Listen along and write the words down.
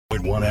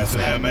1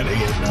 FM and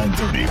AM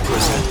 930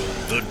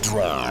 present The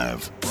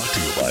Drive. Brought to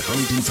you by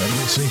Huntington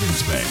Federal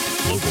Savings Bank.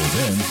 Local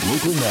then,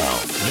 local now.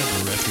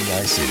 Member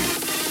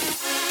FDIC.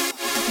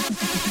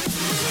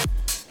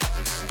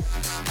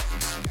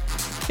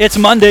 It's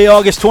Monday,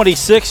 August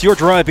 26th. Your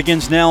Drive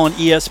begins now on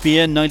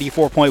ESPN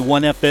 94.1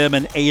 FM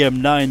and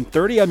AM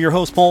 930. I'm your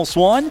host, Paul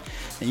Swan.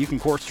 And you can,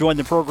 of course, join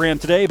the program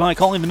today by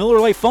calling the Miller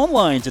Lite phone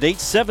lines at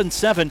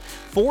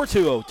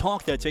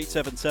 877-420-TALK. That's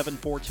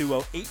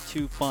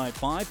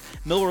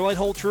 877-420-8255. Miller Lite,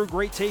 hold true,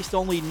 great taste,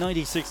 only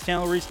 96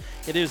 calories.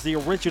 It is the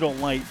original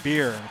light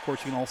beer. And, of course,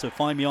 you can also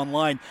find me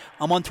online.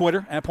 I'm on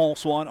Twitter, at Paul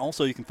Swan.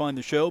 Also, you can find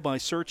the show by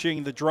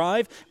searching The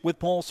Drive with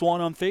Paul Swan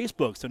on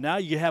Facebook. So now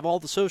you have all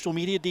the social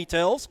media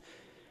details.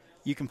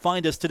 You can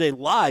find us today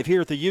live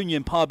here at the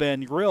Union Pub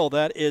and Grill.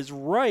 That is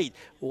right,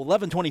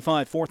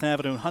 1125 4th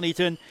Avenue in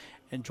Huntington.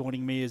 And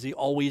joining me, as he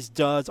always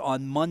does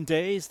on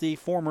Mondays, the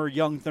former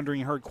Young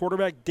Thundering Herd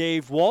quarterback,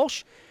 Dave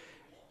Walsh.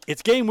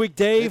 It's game week,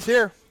 Dave. It's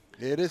here.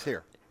 It is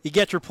here. You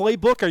got your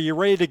playbook. Are you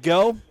ready to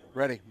go?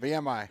 Ready.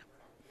 VMI.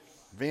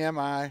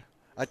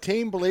 A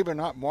team, believe it or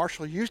not,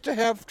 Marshall used to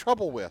have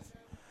trouble with.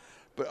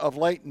 But of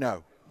late,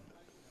 no.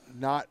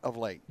 Not of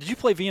late. Did you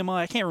play VMI?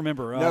 I can't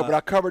remember. No, but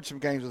I covered some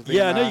games with VMI.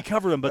 Yeah, I know you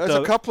covered them. But there's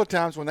a couple of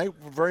times when they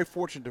were very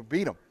fortunate to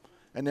beat them.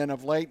 And then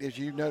of late, as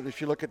you know,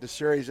 if you look at the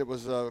series, it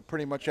was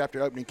pretty much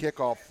after opening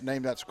kickoff,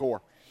 name that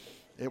score.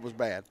 It was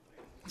bad.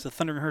 So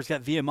Thundering Herd's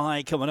got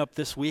VMI coming up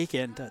this week,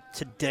 and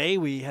today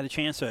we had a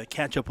chance to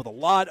catch up with a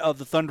lot of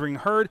the Thundering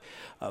Herd.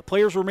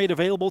 Players were made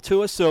available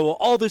to us, so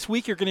all this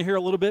week you're going to hear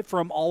a little bit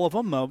from all of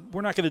them.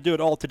 We're not going to do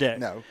it all today.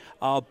 No.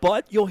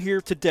 But you'll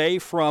hear today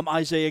from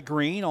Isaiah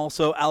Green,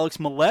 also Alex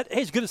Millette.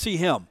 Hey, it's good to see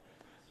him.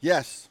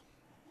 Yes.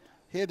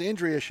 He had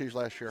injury issues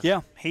last year.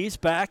 Yeah, he's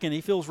back, and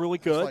he feels really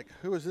good. It's like,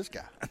 who is this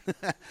guy?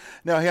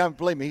 No,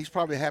 believe me, he's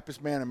probably the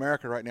happiest man in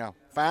America right now,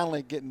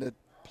 finally getting to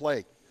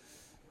play.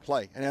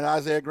 And then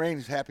Isaiah Green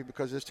is happy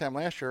because this time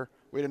last year,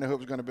 we didn't know who it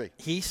was going to be.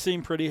 He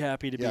seemed pretty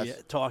happy to be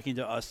talking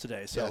to us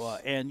today. So,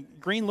 yes. And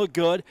Green looked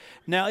good.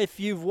 Now, if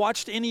you've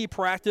watched any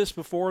practice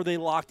before they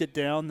locked it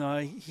down,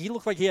 he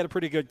looked like he had a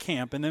pretty good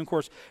camp. And then, of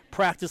course,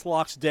 practice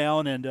locks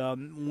down,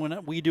 and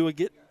when we do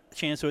get –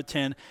 chance to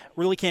attend.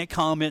 Really can't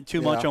comment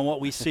too much on what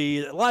we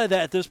see. A lot of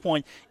that at this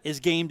point is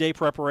game day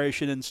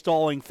preparation,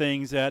 installing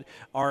things that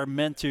are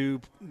meant to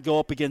go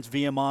up against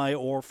VMI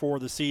or for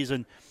the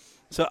season.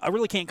 So I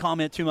really can't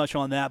comment too much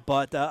on that,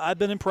 but I've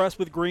been impressed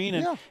with Green,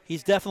 and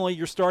he's definitely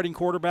your starting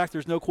quarterback.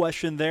 There's no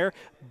question there.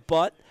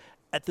 But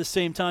at the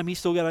same time, he's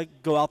still got to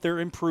go out there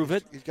and prove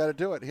it. He's got to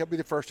do it. He'll be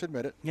the first to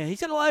admit it. Yeah,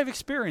 he's got a lot of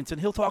experience, and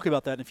he'll talk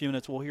about that in a few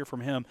minutes. We'll hear from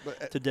him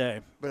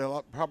today.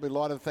 But probably a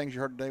lot of the things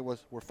you heard today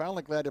was we're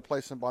finally glad to play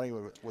somebody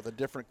with a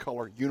different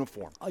color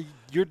uniform.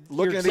 You're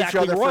looking exactly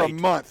at each other right. for a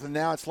month, and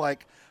now it's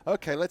like,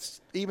 okay,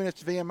 even if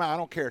it's VMI, I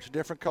don't care. It's a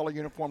different color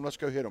uniform. Let's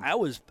go hit them. I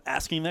was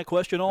asking that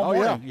question all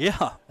morning.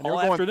 Yeah,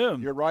 all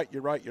afternoon. You're right.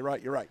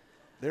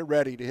 They're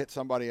ready to hit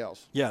somebody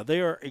else. Yeah, they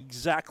are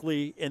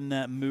exactly in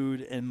that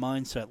mood and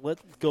mindset.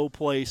 Let's go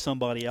play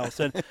somebody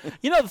else. And,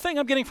 the thing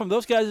I'm getting from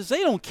those guys is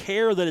they don't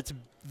care that it's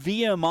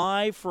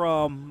VMI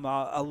from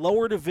a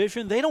lower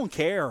division. They don't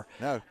care.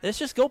 No. Let's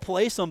just go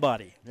play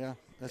somebody. Yeah,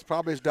 that's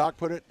probably, as Doc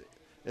put it,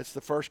 it's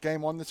the first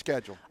game on the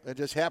schedule. It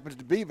just happens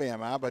to be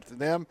VMI, but to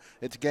them,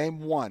 it's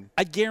game one.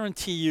 I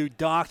guarantee you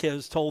Doc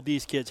has told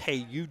these kids,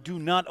 hey, you do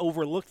not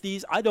overlook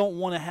these. I don't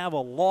want to have a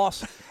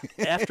loss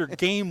after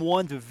game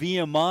one to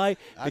VMI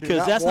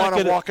because that's not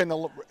going to walk in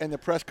the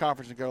press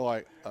conference and go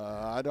like,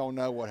 I don't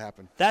know what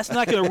happened. That's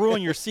not going to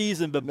ruin your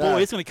season, but,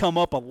 boy, it's going to come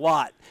up a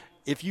lot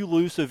if you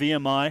lose to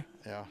VMI.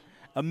 Yeah.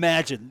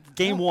 Imagine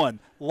game one,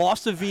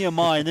 lost to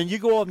VMI, and then you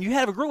go up and you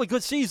have a really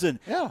good season,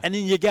 and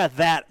then you got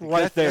that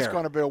right there. That's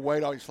going to be a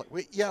weight off. It's like,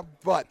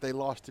 but they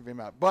lost to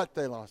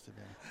VMI.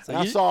 So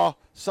I saw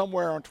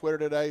somewhere on Twitter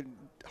today,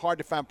 hard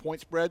to find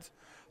point spreads,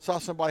 saw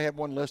somebody had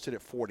one listed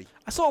at 40.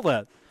 I saw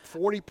that.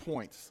 40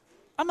 points.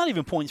 I'm not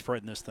even point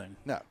spreading this thing.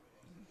 No,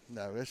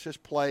 it's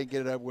just play,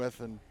 get it over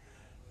with, and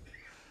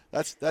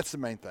that's the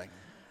main thing.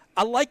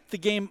 I like the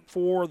game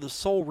for the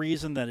sole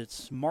reason that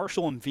it's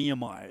Marshall and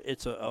VMI.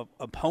 It's a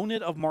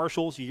opponent of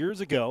Marshall's years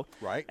ago.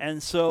 Right.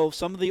 And so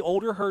some of the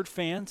older Herd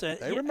fans.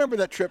 They remember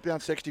that trip down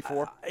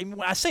 64.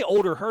 When I say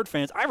older Herd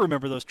fans, I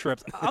remember those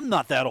trips. I'm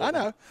not that old. I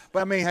know.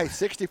 But,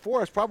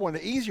 64 is probably one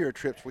of the easier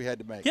trips we had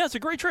to make. Yeah, it's a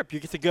great trip. You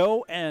get to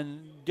go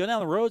and go down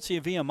the road, see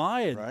a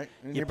VMI. And right.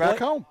 And you're back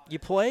home. You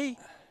play.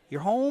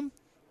 You're home.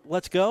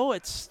 Let's go.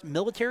 It's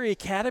Military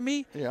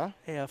Academy,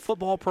 a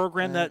football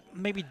program that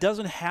maybe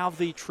doesn't have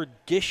the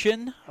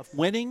tradition of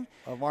winning.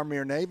 Of Army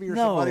or Navy or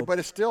somebody, but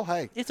it's still,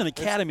 it's an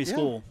academy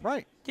school. Yeah,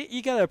 right.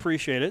 You got to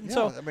appreciate it. Yeah,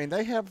 so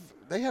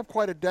they have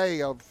quite a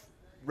day of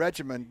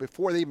regimen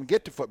before they even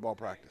get to football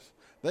practice.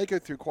 They go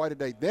through quite a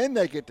day. Then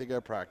they get to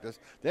go practice.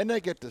 Then they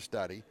get to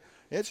study.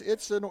 It's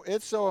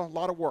a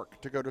lot of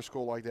work to go to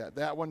school like that.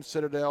 That one,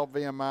 Citadel,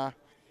 VMI.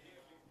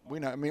 We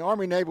know.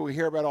 Army Navy we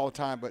hear about all the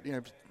time, but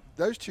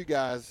those two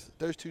guys,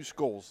 those two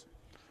schools,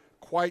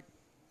 quite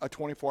a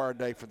 24-hour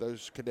day for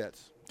those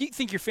cadets. Do you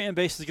think your fan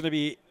base is going to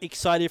be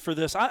excited for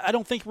this? I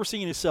don't think we're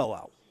seeing a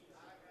sellout.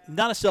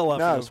 Not a sellout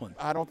No, for this one.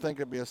 I don't think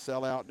it'd be a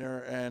sellout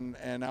there,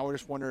 and I would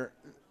just wonder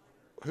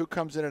who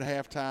comes in at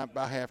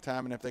by halftime,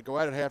 and if they go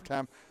out at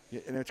halftime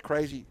and it's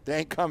crazy, they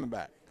ain't coming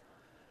back.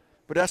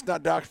 But that's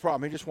not Doc's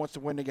problem. He just wants to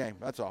win the game.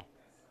 That's all.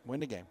 Win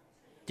the game.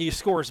 Do you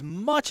score as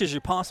much as you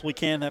possibly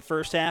can in that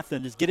first half,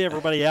 then just get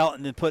everybody out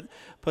and then put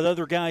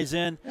other guys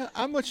in? Yeah,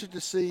 I'm interested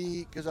to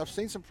see, because I've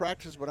seen some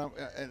practices, but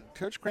and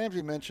Coach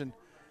Cramsey mentioned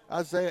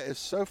Isaiah is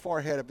so far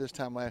ahead of this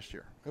time last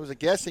year. It was a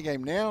guessing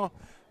game. Now,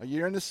 a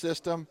year in the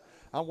system,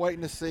 I'm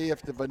waiting to see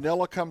if the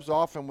vanilla comes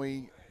off and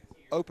we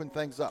open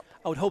things up.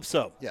 I would hope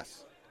so.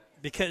 Yes.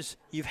 Because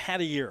you've had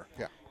a year.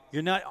 Yeah.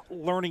 You're not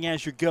learning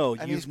as you go.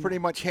 And he's pretty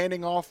much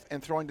handing off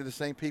and throwing to the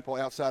same people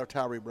outside of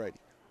Tyree Brady.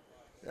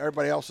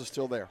 Everybody else is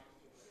still there.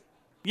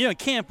 You know, in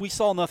camp, we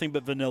saw nothing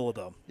but vanilla,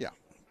 though. Yeah.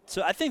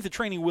 So I think the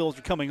training wheels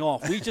are coming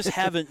off. We just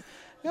haven't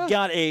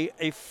got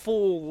a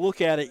full look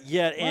at it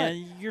yet,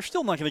 and you're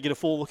still not going to get a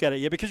full look at it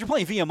yet because you're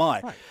playing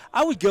VMI. Right.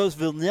 I would go as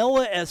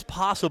vanilla as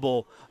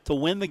possible to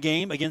win the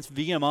game against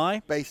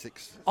VMI.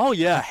 Basics. Oh,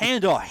 yeah,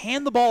 hand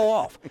the ball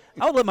off.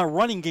 I would let my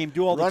running game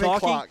do all the Running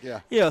talking. clock,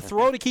 yeah. Yeah,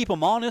 throw to keep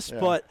them honest, Yeah.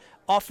 but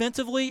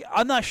offensively,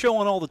 I'm not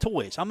showing all the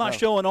toys. I'm not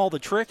showing all the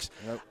tricks.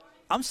 Nope.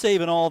 I'm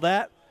saving all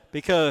that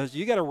because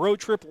you got a road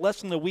trip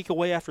less than a week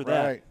away after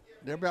that. Right.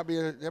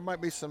 There might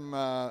be some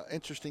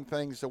interesting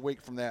things a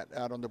week from that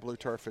out on the blue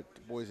turf at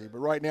Boise. But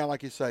right now,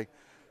 like you say,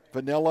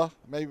 vanilla,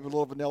 maybe a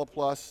little vanilla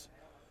plus.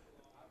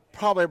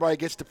 Probably everybody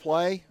gets to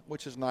play,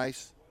 which is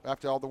nice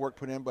after all the work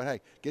put in. But,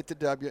 hey, get the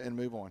W and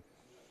move on.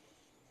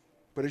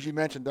 But as you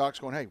mentioned, Doc's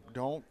going, hey,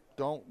 don't.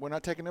 We're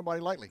not taking nobody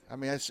lightly. I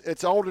mean,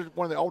 it's one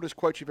of the oldest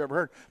quotes you've ever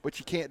heard, but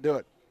you can't do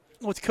it.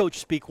 What's Coach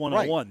Speak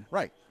 101?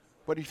 Right.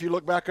 But if you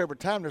look back over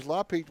time, there's a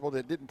lot of people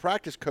that didn't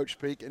practice Coach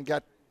Speak and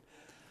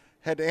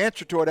had to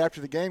answer to it after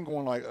the game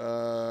going like,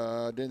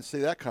 didn't see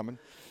that coming.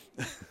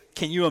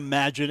 Can you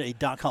imagine a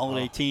Doc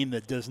Holliday team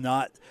that does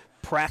not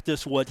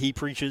practice what he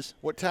preaches?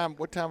 What time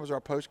was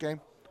our post game?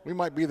 We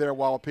might be there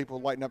while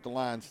people lighten up the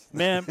lines.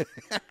 Man,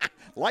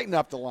 lighten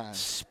up the lines.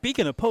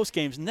 Speaking of post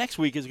games, next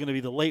week is going to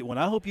be the late one.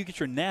 I hope you get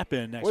your nap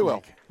in next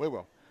week. We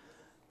will.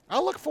 I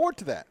look forward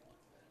to that.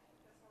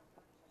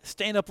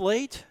 Staying up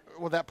late?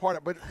 Well, that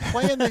part, but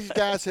playing these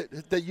guys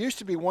that used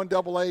to be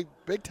 1AA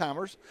big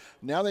timers,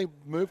 now they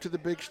moved to the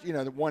big, the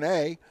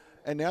 1A,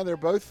 and now they're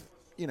both,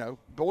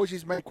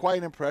 Boise's made quite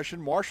an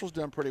impression. Marshall's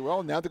done pretty well,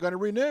 and now they're going to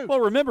renew. Well,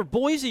 remember,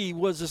 Boise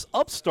was this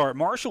upstart.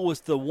 Marshall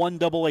was the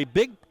 1AA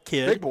big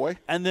kid. Big boy.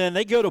 And then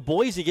they go to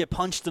Boise, get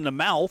punched in the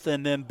mouth,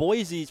 and then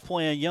Boise's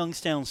playing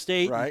Youngstown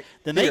State. Right.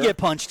 Then they get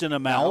punched in the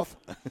mouth.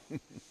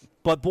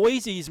 But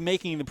Boise's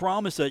making the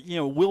promise that,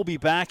 we'll be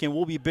back and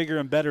we'll be bigger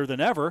and better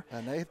than ever.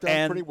 And they've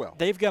done pretty well.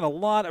 They've got a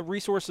lot of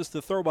resources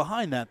to throw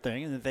behind that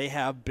thing, and they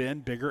have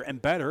been bigger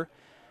and better.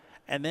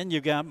 And then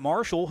you've got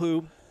Marshall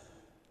who,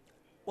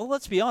 well,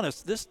 let's be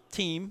honest, this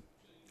team,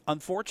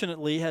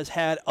 unfortunately, has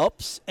had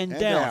ups and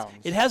downs.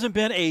 It hasn't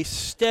been a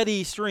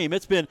steady stream.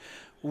 It's been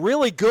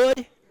really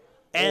good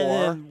and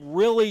then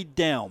really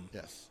down.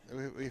 Yes.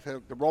 We've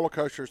had the roller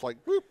coasters like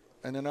whoop,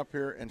 and then up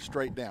here and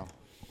straight down.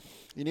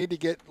 You need to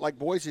get, like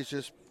Boise's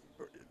just,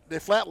 they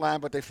flatline,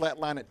 but they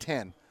flatline at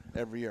 10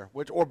 every year,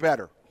 or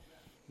better,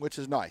 which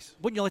is nice.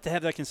 Wouldn't you like to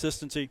have that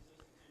consistency?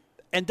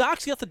 And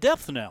Doc's got the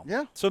depth now.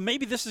 Yeah. So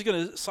maybe this is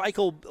going to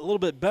cycle a little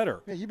bit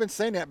better. Yeah, you've been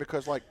saying that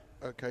because,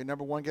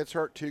 number 1 gets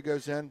hurt, 2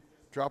 goes in,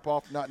 drop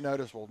off, not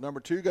noticeable.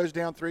 Number 2 goes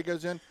down, 3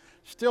 goes in,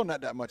 still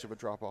not that much of a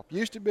drop off.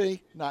 Used to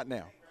be, not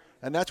now.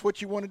 And that's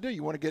what you want to do.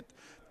 You want to get,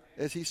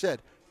 as he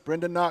said,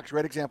 Brendan Knox,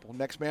 great example,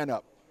 next man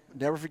up.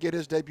 Never forget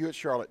his debut at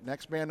Charlotte.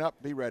 Next man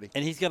up, be ready.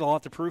 And he's got a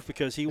lot to prove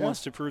because he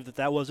wants to prove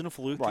that wasn't a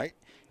fluke. Right.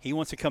 He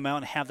wants to come out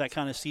and have that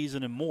kind of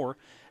season and more.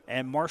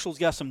 And Marshall's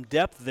got some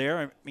depth there.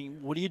 I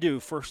mean, what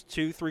do? First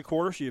 2-3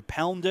 quarters, you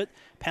pound it.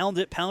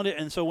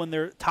 And so when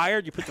they're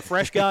tired, you put the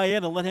fresh guy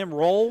in and let him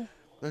roll.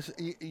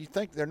 You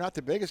think they're not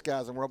the biggest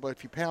guys in the world, but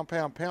if you pound,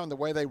 the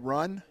way they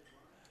run,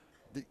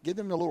 give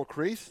them a little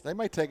crease, they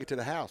may take it to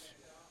the house.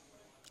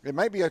 It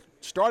may be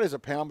start as a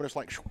pound, but it's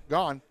like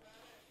gone.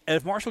 And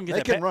if Marshall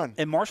can get run.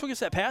 And Marshall gets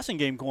that passing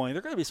game going, there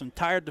are going to be some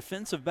tired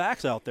defensive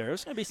backs out there.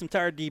 There's going to be some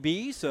tired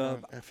DBs.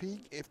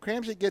 If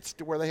Cramsey gets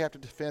to where they have to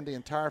defend the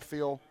entire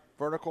field,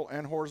 vertical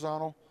and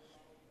horizontal,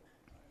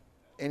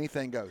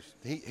 anything goes.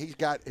 He's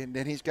got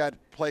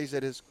plays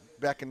at his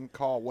beck and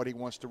call what he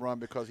wants to run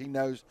because he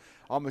knows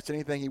almost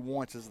anything he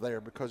wants is there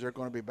because they're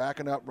going to be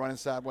backing up, running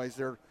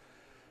sideways.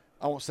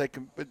 I won't say,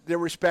 but they're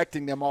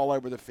respecting them all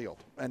over the field,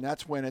 and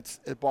that's when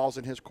it ball's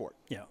in his court.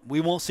 Yeah, we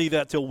won't see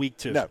that till week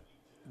 2. No.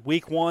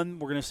 Week 1,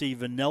 we're going to see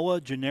vanilla,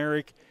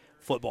 generic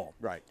football.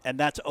 Right. And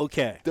that's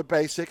okay. The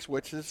basics,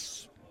 which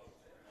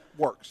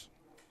works.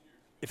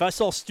 If I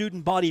saw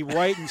student body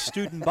right and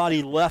student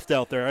body left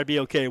out there, I'd be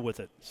okay with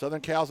it.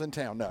 Southern Cal's in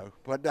town, no.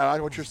 But I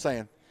know what you're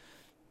saying.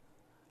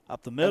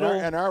 Up the middle.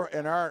 And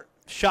our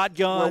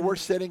shotgun. Where we're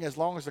sitting, as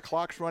long as the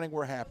clock's running,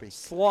 we're happy.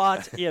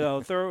 Slot,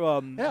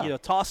 throw,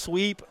 toss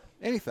sweep.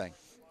 Anything.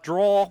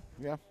 Draw.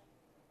 Yeah.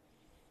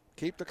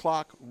 Keep the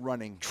clock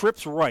running.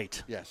 Trips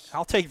right. Yes.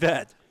 I'll take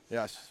that.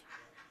 Yes.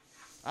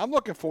 I'm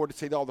looking forward to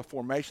see all the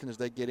formations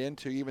they get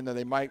into, even though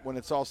they might, when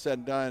it's all said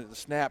and done, the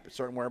snap is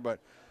somewhere. But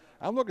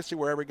I'm looking to see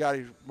where every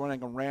guy's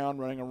running around,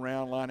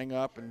 lining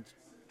up, and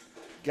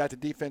got the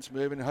defense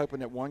moving, hoping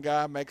that one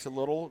guy makes a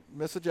little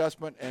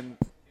misadjustment and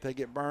they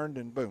get burned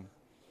and boom.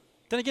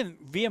 Then again,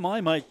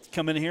 VMI might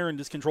come in here and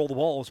just control the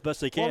ball as best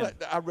they can. Well,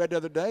 I read the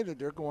other day that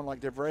they're going like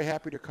they're very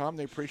happy to come.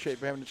 They appreciate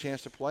having the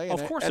chance to play. And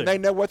of course, and they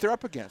know what they're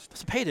up against.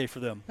 It's a payday for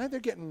them. And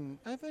they're getting,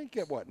 I think,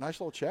 what, nice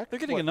little check? They're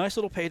getting a nice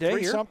little payday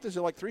here. Something? Is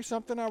it like 3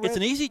 something I read? It's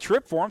an easy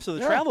trip for them, so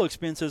the travel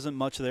expense isn't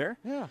much there.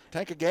 Yeah,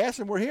 tank of gas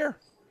and we're here.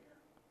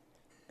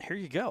 Here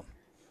you go.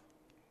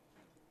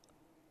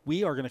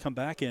 We are going to come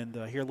back and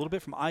hear a little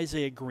bit from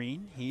Isaiah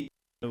Green. He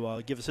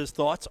will give us his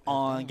thoughts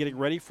on getting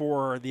ready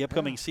for the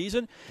upcoming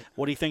season,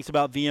 what he thinks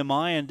about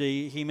VMI, and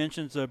he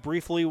mentions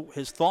briefly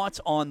his thoughts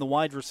on the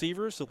wide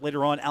receivers. So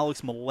later on, Alex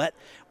Millette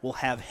will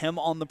have him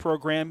on the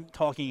program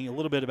talking a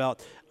little bit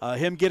about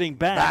him getting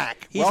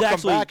back.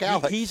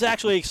 He's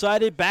actually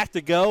excited, back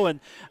to go, and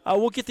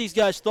we'll get these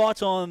guys'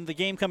 thoughts on the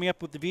game coming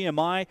up with the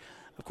VMI.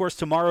 Of course,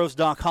 tomorrow's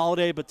Doc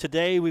Holiday, but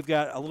today we've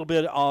got a little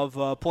bit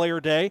of Player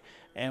Day,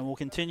 and we'll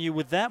continue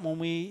with that when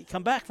we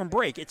come back from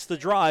break. It's The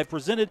Drive,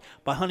 presented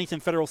by Huntington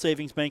Federal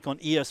Savings Bank on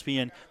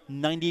ESPN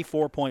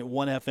 94.1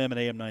 FM and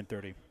AM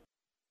 930.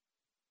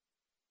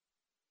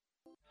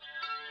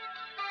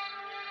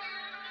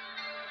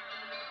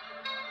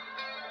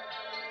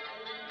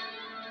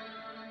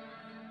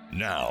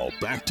 Now,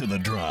 back to The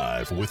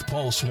Drive with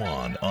Paul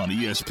Swann on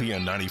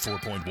ESPN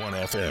 94.1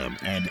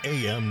 FM and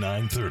AM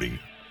 930.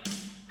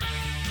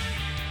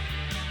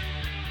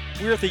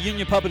 We're at the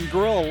Union Pub and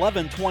Grill,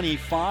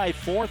 1125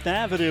 4th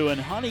Avenue in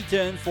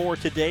Huntington for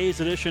today's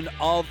edition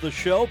of the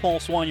show. Paul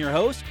Swann, your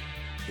host.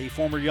 The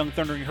former Young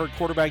Thundering Herd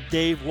quarterback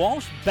Dave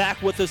Walsh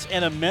back with us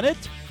in a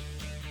minute.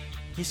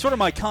 He's sort of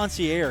my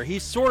concierge.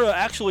 He's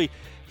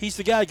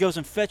the guy that goes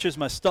and fetches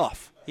my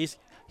stuff.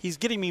 He's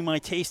getting me my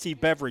tasty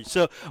beverage.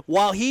 So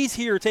while he's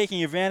here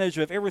taking advantage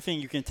of everything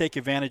you can take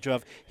advantage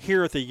of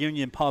here at the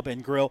Union Pub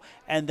and Grill,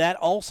 and that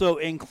also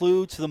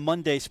includes the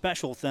Monday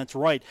specials. That's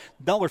right,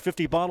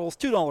 $1.50 bottles,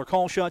 $2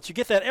 call shots. You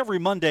get that every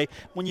Monday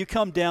when you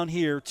come down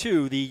here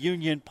to the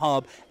Union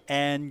Pub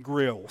and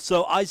Grill.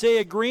 So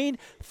Isaiah Green,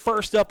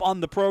 first up on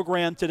the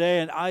program today,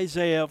 and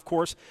Isaiah, of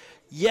course,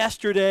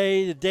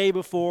 yesterday, the day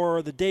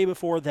before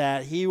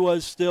that, he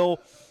was still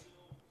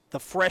the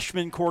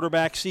freshman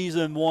quarterback,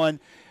 season 1.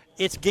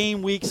 It's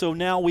game week, so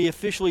now we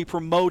officially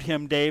promote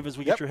him, Dave, as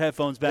we get your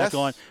headphones back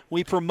on.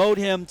 We promote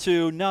him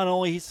to not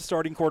only he's the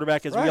starting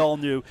quarterback, as we all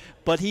knew,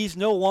 but he's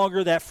no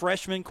longer that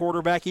freshman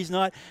quarterback. He's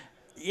not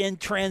in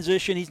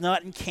transition. He's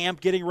not in camp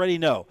getting ready.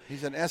 No.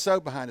 He's an SO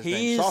behind his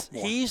name,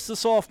 sophomore. He's the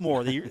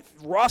sophomore. The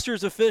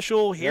roster's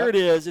official. Here it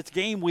is. It's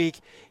game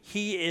week.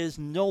 He is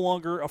no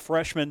longer a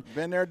freshman.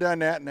 Been there, done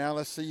that. Now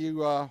let's see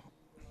you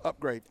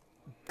upgrade.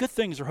 Good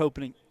things are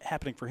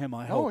happening for him,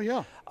 I hope. Oh,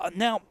 yeah.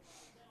 Now,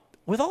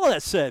 with all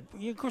that said,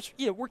 of course,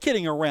 we're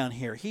kidding around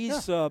here.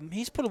 He's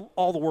put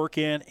all the work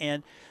in,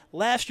 and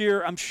last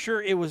year I'm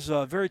sure it was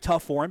very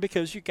tough for him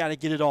because you got to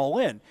get it all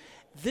in.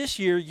 This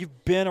year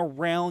you've been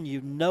around,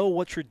 you know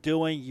what you're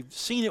doing, you've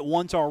seen it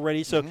once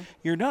already, so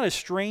you're not a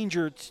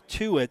stranger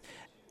to it.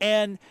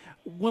 And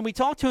when we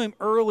talked to him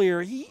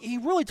earlier, he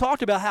really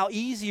talked about how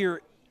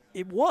easier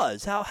it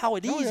was, how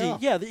it easy.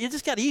 Yeah, it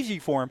just got easy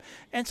for him.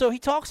 And so he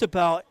talks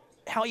about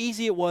how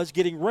easy it was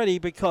getting ready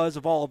because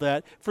of all of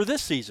that for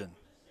this season.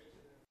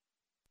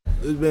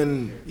 It's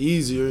been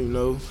easier,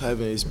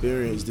 having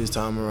experience this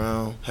time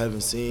around, having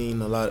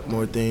seen a lot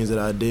more things that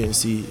I didn't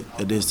see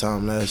at this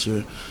time last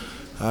year.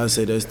 I'd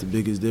say that's the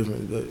biggest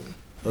difference, but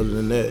other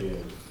than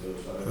that,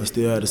 I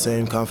still have the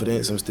same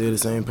confidence. I'm still the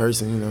same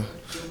person,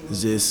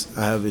 It's just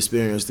I have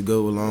experience to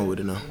go along with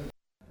it now.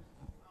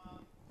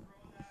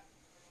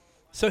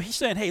 So he's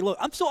saying, hey, look,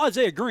 I'm still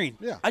Isaiah Green.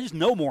 Yeah. I just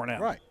know more now.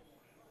 Right.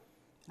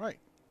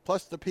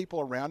 Plus the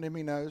people around him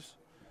he knows.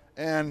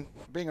 And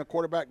being a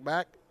quarterback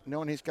back,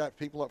 knowing he's got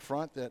people up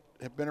front that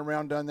have been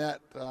around, done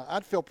that,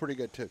 I'd feel pretty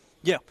good too.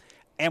 Yeah,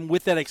 and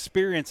with that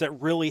experience, that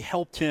really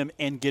helped him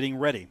in getting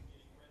ready.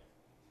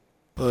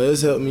 Well,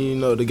 it's helped me,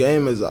 the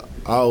game has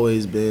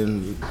always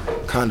been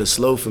kind of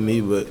slow for me,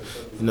 but,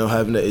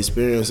 having that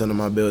experience under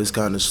my belt has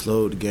kind of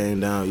slowed the game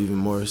down even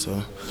more.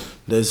 So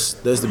that's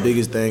the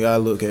biggest thing I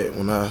look at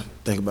when I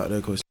think about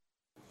that question.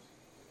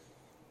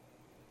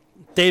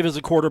 Dave, as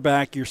a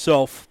quarterback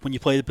yourself, when you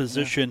play the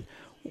position,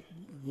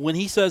 when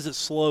he says it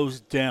slows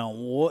down,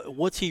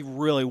 what's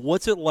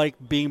it like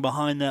being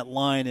behind that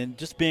line and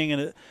just being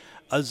in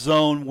a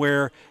zone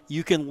where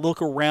you can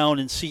look around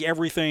and see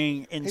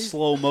everything in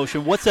slow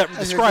motion? What's that?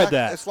 Describe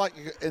that. It's like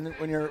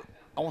when you're,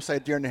 I won't say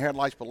deer in the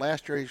headlights, but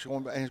last year he's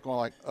going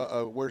like,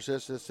 where's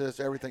this,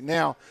 everything.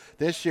 Now,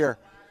 this year,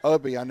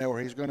 Obi, I know where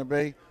he's going to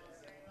be.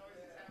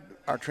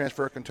 Our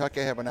transfer of Kentucky,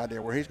 I have an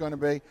idea where he's going to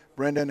be.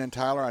 Brendan and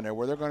Tyler, I know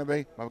where they're going to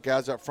be. My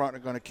guys up front are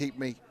going to keep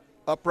me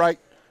upright.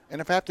 And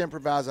if I have to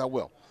improvise, I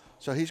will.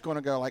 So he's going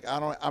to go like,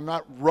 I'm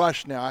not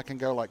rushed now. I can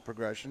go like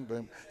progression,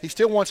 boom. He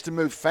still wants to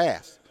move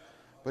fast,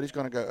 but he's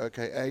going to go,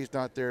 okay, A's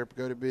not there,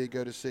 go to B,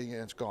 go to C,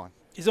 and it's gone.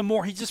 He's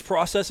just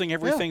processing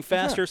everything Yeah,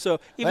 faster. yeah. So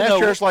even Last though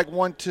year it's like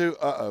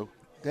 1-2,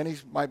 then he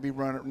might be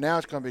running. Now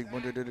it's going to be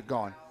 1-2,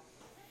 gone.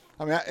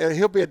 I mean,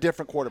 he'll be a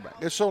different quarterback.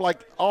 It's so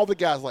like all the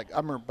guys, like I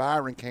remember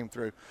Byron came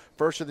through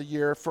first of the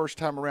year, first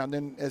time around.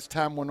 Then as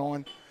time went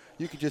on,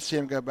 you could just see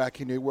him go back.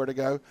 He knew where to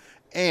go.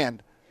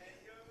 And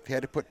if he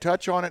had to put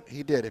touch on it,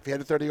 he did. If he had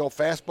to throw the old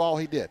fastball,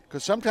 he did.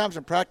 Because sometimes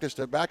in practice,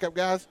 the backup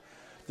guys,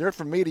 they're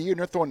from me to you, and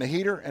they're throwing the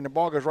heater, and the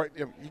ball goes right.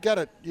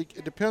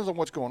 It depends on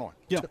what's going on.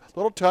 Yeah. A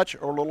little touch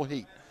or a little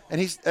heat.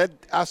 And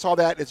I saw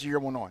that as the year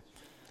went on.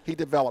 He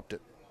developed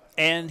it.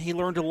 And he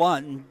learned a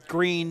lot. And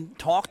Green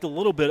talked a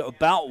little bit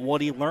about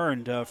what he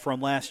learned from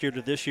last year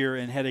to this year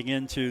and heading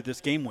into this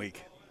game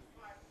week.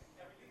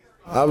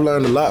 I've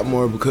learned a lot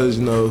more because,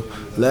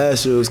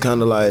 last year was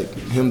kind of like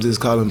him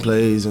just calling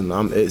plays and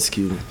I'm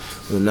executing.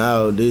 But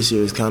now this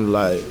year it's kind of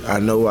like I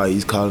know why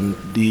he's calling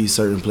these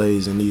certain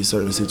plays in these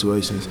certain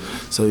situations.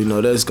 So,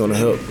 that's going to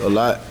help a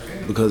lot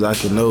because I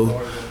can know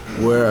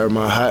where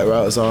my hot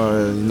routes are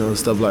and,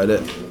 stuff like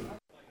that.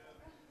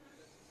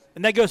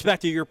 And that goes back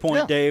to your point,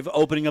 Yeah. Dave,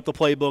 opening up the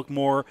playbook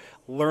more,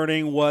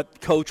 learning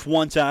what coach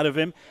wants out of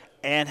him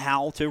and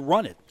how to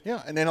run it.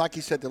 Yeah, and then like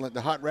you said,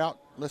 the hot route,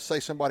 let's say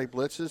somebody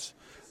blitzes.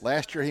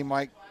 Last year he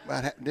might,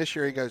 this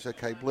year he goes,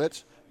 okay,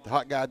 blitz. The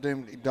hot guy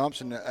he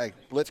dumps, and hey,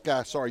 blitz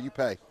guy, sorry, you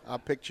pay. I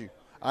picked you.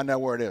 I know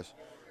where it is.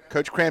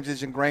 Coach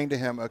Cramsey's ingrained to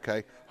him,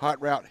 okay, hot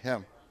route,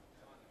 him.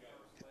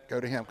 Go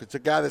to him because the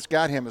guy that's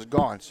got him is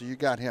gone, so you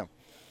got him.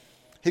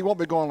 He won't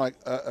be going like,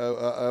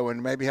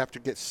 and maybe have to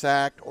get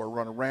sacked or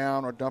run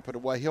around or dump it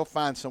away. He'll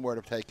find somewhere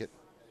to take it.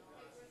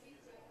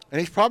 And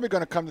he's probably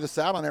going to come to the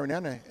sideline every now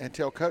and then and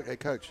tell Coach, hey,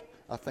 Coach,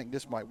 I think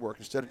this might work.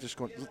 Instead of just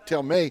going to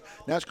tell me,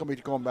 now it's going to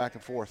be going back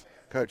and forth.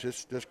 Coach,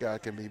 this guy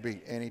can be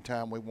beat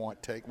anytime we want.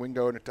 We can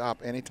go in the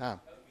top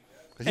anytime.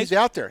 Because he's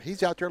out there.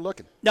 He's out there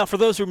looking. Now, for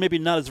those who are maybe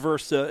not as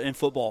versed in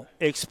football,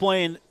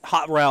 explain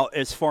hot route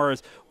as far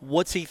as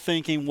what's he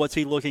thinking, what's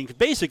he looking.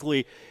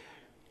 Basically,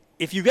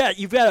 if you've got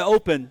to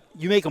open,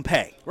 you make them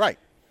pay. Right.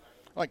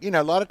 Like,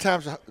 a lot of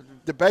times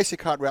the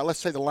basic hot route, let's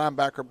say the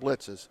linebacker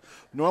blitzes.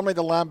 Normally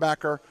the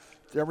linebacker,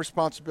 their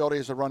responsibility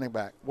is the running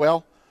back.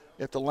 Well,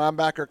 if the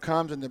linebacker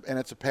comes and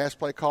it's a pass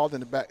play called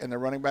and the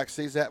running back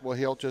sees that, well,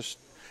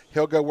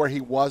 he'll go where he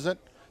wasn't.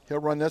 He'll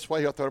run this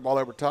way. He'll throw the ball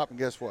over the top, and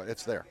guess what?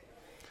 It's there.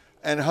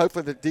 And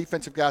hopefully the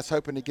defensive guy's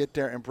hoping to get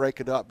there and break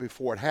it up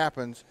before it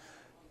happens.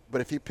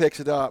 But if he picks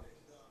it up,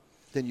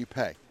 then you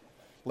pay.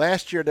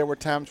 Last year there were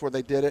times where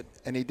they did it,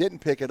 and he didn't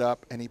pick it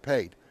up, and he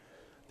paid.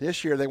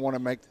 This year they want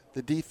to make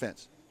the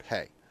defense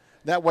pay.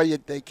 That way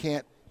they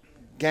can't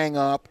gang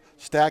up,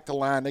 stack the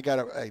line. They got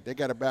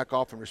to back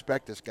off and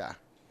respect this guy.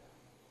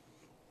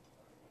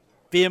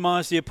 VMI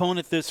is the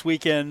opponent this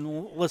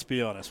weekend. Let's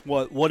be honest.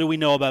 What do we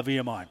know about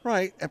VMI?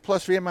 Right, and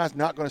plus VMI is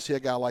not going to see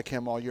a guy like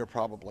him all year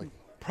probably.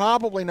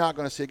 Probably not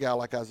going to see a guy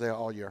like Isaiah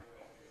all year.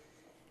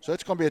 So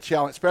it's going to be a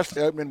challenge,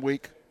 especially opening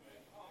week.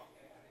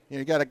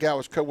 You got a guy who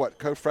was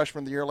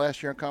co-freshman of the year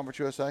last year in Conference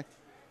USA.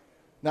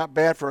 Not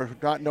bad for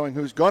not knowing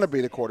who's going to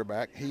be the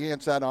quarterback. He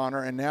gets that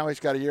honor, and now he's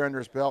got a year under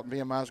his belt, and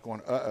VMI's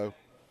going,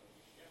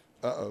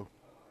 uh-oh.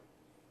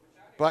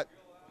 But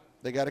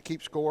they got to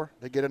keep score.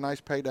 They get a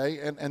nice payday,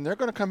 and they're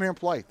going to come here and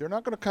play. They're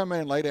not going to come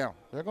in and lay down.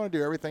 They're going to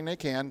do everything they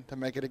can to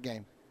make it a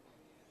game.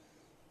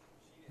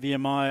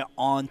 VMI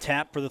on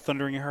tap for the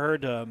Thundering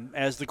Herd.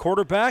 As the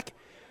quarterback,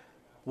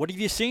 what have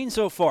you seen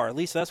so far? At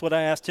least that's what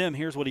I asked him.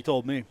 Here's what he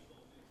told me.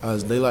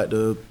 They like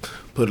to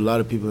put a lot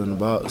of people in the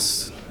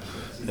box.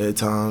 At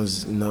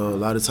times, a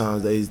lot of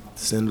times they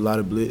send a lot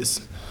of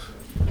blitz.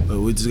 But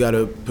we just got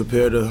to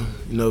prepare to,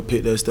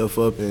 pick that stuff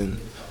up and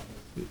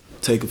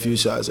take a few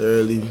shots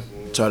early,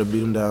 try to beat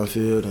them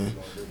downfield, and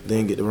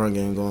then get the run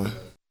game going.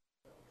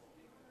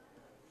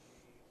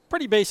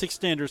 Pretty basic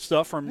standard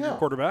stuff from your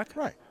quarterback.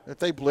 Right. If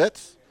they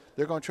blitz,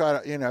 they're going to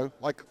try to,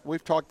 like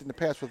we've talked in the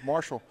past with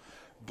Marshall,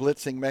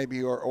 blitzing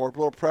maybe or a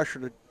little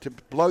pressure to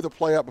blow the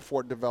play up before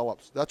it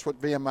develops. That's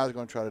what VMI is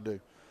going to try to do.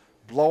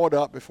 Blow it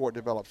up before it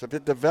develops. If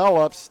it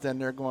develops, then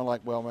they're going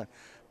like, well, man,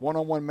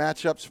 one-on-one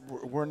matchups,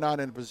 we're not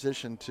in a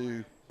position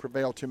to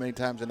prevail too many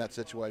times in that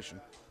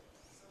situation.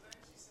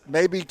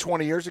 Maybe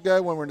 20 years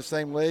ago when we're in the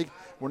same league,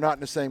 we're not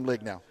in the same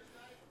league now.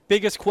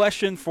 Biggest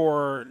question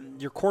for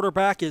your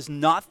quarterback is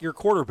not your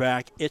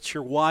quarterback, it's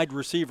your wide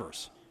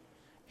receivers.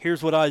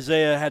 Here's what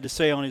Isaiah had to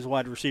say on his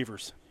wide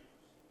receivers.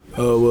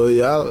 I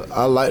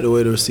like the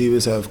way the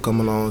receivers have come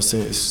along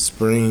since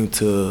spring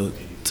to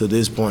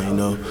this point,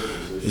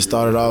 It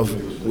started off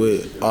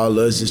with all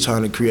us just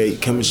trying to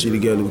create chemistry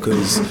together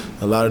because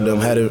a lot of them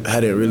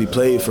hadn't really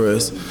played for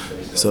us.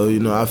 So,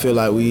 I feel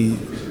like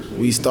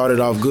we started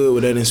off good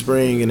with that in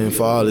spring, and then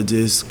fall it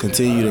just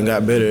continued and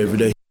got better every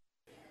day.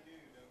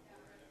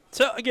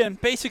 So, again,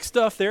 basic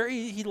stuff there.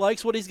 He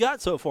likes what he's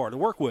got so far to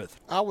work with.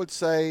 I would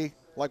say,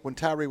 like when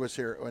Tyree was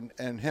here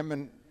and him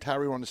and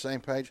Tyree were on the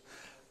same page,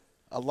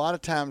 a lot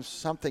of times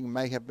something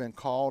may have been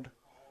called,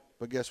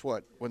 but guess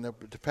what? When the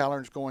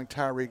pattern's going,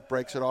 Tyree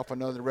breaks it off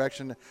another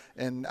direction,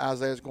 and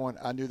Isaiah's going,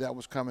 I knew that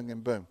was coming,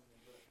 and boom.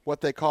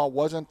 What they called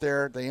wasn't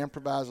there. They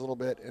improvised a little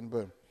bit, and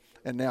boom.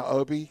 And now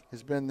Obi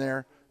has been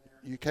there.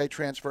 UK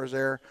transfers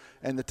there,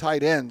 and the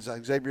tight ends,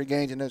 Xavier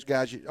Gaines and those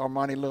guys,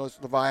 Armani Lewis,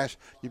 Levias,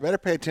 you better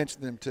pay attention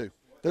to them too.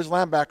 Those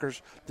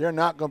linebackers, they're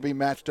not going to be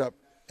matched up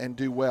and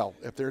do well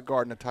if they're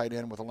guarding a tight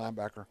end with a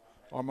linebacker.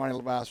 Armani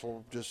Levias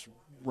will just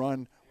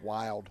run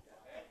wild.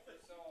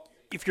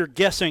 If you're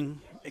guessing,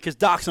 because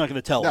Doc's not going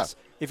to tell us,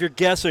 if you're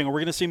guessing, are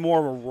we going to see more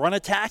of a run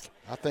attack?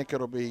 I think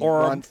it'll be or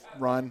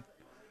run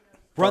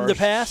first, to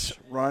pass?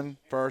 Run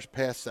first,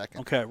 pass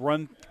second. Okay,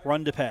 run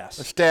to pass.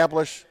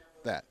 Establish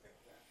that.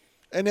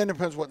 And then it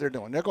depends what they're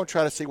doing. They're going to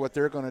try to see what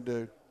they're going to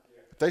do.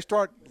 If they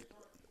start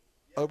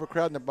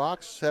overcrowding the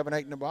box, 7,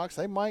 8 in the box,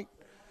 they might,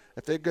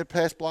 if they're good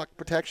pass block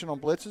protection on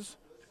blitzes,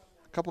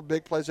 a couple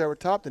big plays over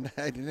top, then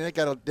they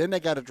got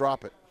to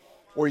drop it,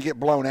 or you get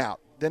blown out.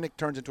 Then it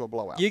turns into a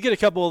blowout. You get a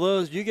couple of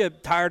those, you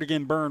get tired of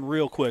getting burned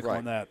real quick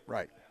on that.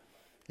 Right.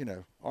 You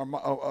know,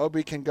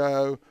 Obi can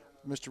go,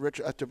 Mr.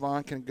 Richard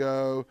Devon can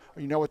go.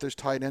 You know what those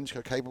tight ends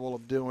are capable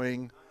of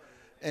doing.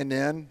 And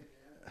then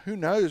who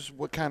knows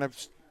what kind of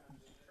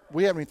 –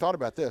 we haven't even thought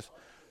about this.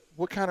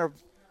 What kind of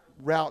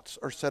routes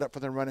are set up for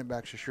the running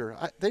backs this year?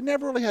 They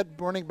never really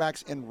had running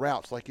backs in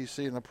routes like you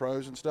see in the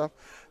pros and stuff.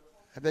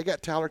 Have they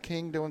got Tyler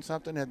King doing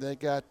something? Have they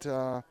got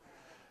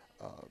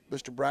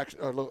Mr. Braxton,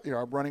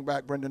 our running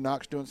back Brendan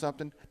Knox doing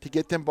something to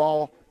get them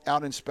ball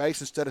out in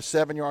space instead of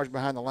 7 yards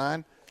behind the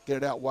line? Get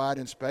it out wide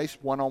in space,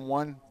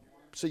 one-on-one.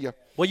 See ya.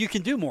 Well, you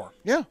can do more.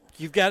 Yeah.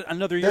 You've got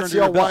another year That's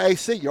under your belt.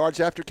 That's the YAC, yards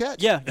after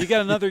catch. Yeah, you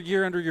got another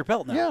year under your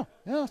belt now.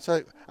 Yeah.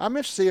 So I'm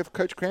interested to see if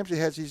Coach Cramsey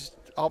has these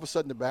all of a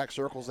sudden the back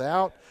circles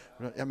out.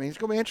 I mean, it's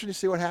going to be interesting to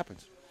see what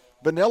happens.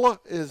 Vanilla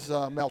is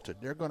melted.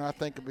 They're going to, I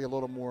think, be a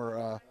little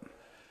more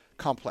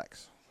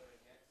complex.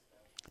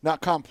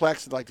 Not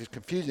complex like it's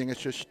confusing.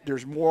 It's just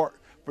there's more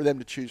for them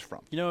to choose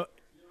from. You know,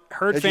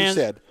 Herd As you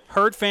said.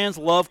 fans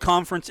love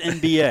conference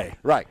NBA.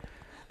 Right.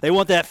 They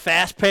want that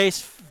fast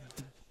pace,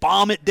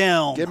 bomb it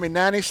down. Give me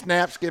 90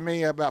 snaps, give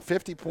me about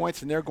 50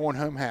 points, and they're going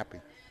home happy.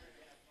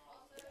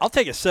 I'll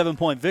take a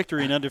 7-point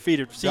victory in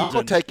undefeated season. Doc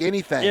will take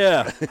anything.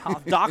 Yeah,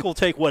 Doc will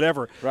take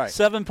whatever. Right.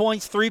 7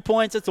 points, 3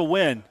 points, it's a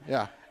win.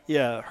 Yeah.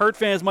 Yeah, Herd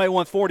fans might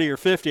want 40 or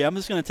 50. I'm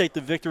just going to take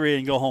the victory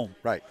and go home.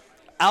 Right.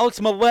 Alex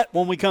Millette,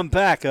 when we come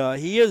back,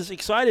 he is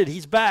excited.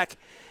 He's back.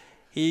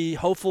 He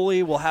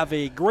hopefully will have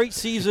a great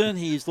season.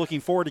 He's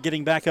looking forward to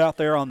getting back out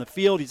there on the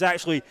field. He's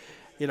actually,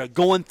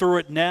 going through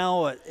it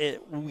now.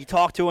 When we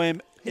talked to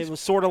him, it was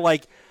sort of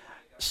like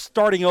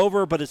starting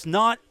over, but it's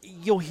not.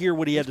 You'll hear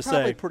what he had to say. He's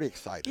probably pretty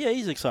excited. Yeah,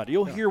 he's excited.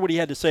 You'll hear what he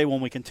had to say when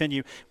we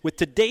continue with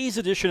today's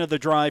edition of The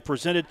Drive,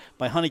 presented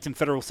by Huntington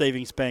Federal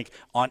Savings Bank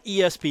on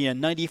ESPN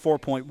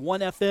 94.1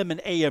 FM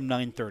and AM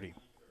 930.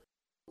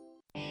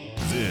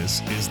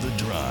 This is The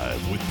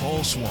Drive with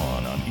Paul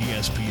Swan on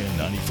ESPN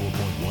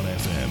 94.1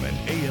 FM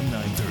and AM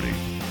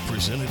 930.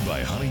 Presented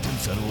by Huntington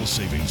Federal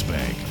Savings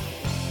Bank.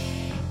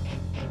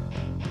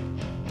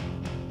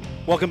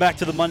 Welcome back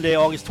to the Monday,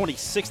 August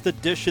 26th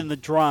edition, The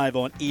Drive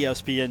on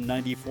ESPN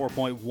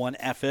 94.1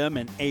 FM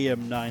and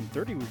AM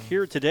 930. We're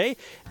here today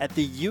at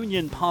the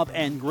Union Pub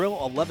and Grill,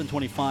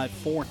 1125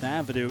 4th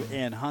Avenue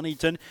in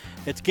Huntington.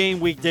 It's game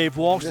week, Dave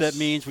Walsh. Yes. That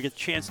means we get a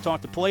chance to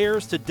talk to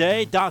players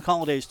today. Doc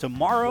Holliday's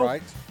tomorrow.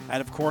 Right.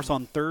 And, of course,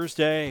 on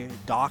Thursday,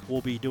 Doc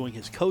will be doing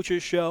his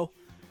coach's show.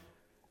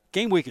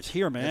 Game week is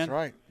here, man. That's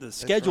right. The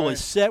schedule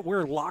is set.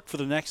 We're locked for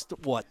the next,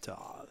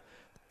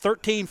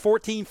 13,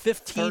 14,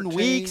 15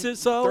 weeks or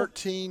so?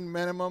 13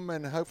 minimum,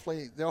 and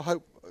hopefully they'll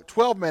hope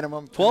 12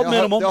 minimum. 12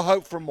 minimum. They'll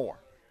hope for more.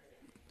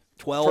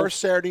 12. First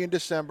Saturday in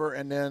December,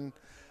 and then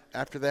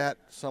after that,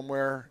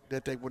 somewhere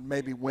that they would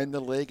maybe win the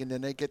league, and then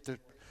they get the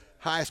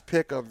highest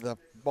pick of the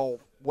bowl,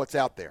 what's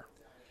out there.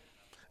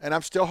 And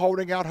I'm still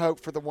holding out hope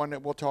for the one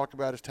that we'll talk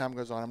about as time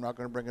goes on. I'm not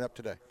going to bring it up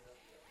today.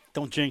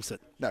 Don't jinx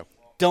it. No.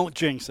 Don't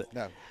jinx it.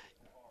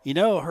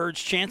 No. Herd's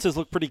chances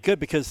look pretty good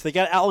because they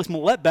got Alex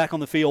Millette back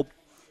on the field.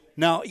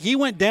 Now, he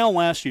went down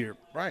last year.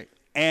 Right.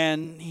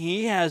 And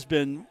he has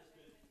been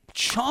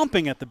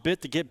chomping at the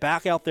bit to get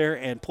back out there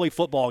and play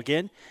football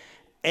again.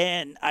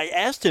 And I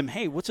asked him,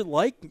 hey, what's it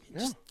like?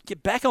 Just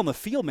get back on the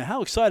field, man.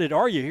 How excited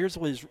are you? Here's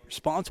what his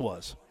response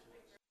was.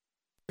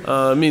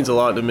 It means a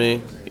lot to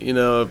me.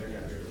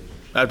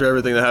 After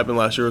everything that happened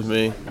last year with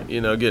me,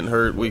 getting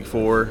hurt week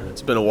 4,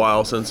 it's been a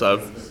while since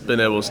I've been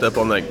able to step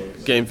on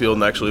that game field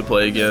and actually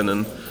play again.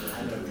 And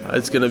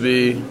it's going to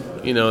be,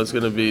 it's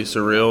going to be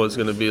surreal. It's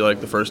going to be like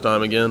the first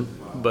time again.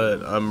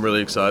 But I'm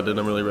really excited.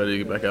 I'm really ready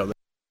to get back out there.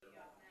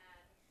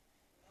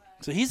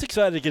 So he's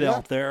excited to get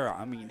out there.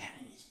 I mean,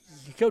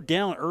 you go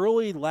down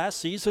early last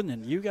season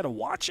and you got to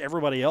watch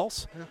everybody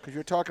else. Because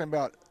you're talking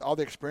about all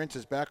the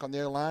experiences back on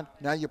the other line.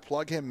 Now you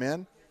plug him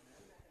in.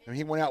 And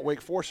he went out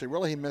week 4, so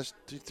really he missed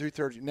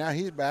 2/3. Now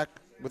he's back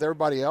with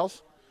everybody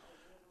else.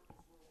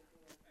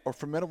 A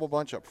formidable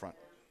bunch up front.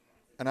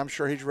 And I'm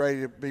sure he's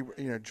ready to be,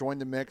 join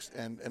the mix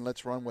and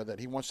let's run with it.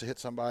 He wants to hit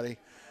somebody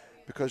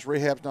because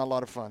rehab's not a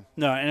lot of fun.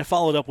 No, and I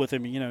followed up with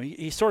him.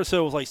 He sort of said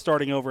it was like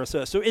starting over.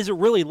 So is it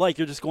really like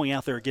you're just going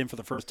out there again for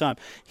the first time?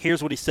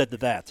 Here's what he said to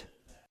that.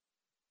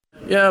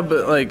 Yeah,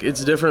 but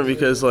it's different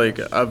because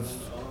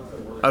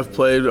I've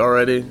played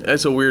already.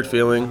 It's a weird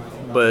feeling,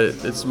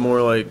 but it's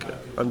more like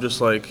I'm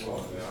just like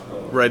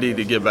ready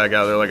to get back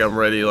out there. Like I'm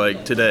ready.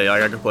 Like today,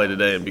 like I could play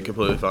today and be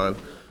completely fine.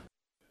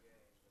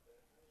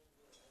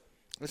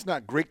 It's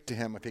not Greek to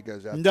him if he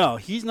goes out. No,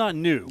 he's not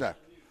new.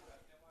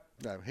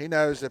 No, he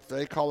knows if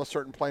they call a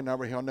certain play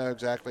number, he'll know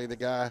exactly the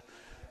guy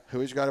who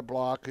he's got to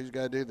block, who's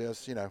got to do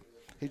this.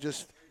 He's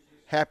just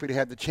happy to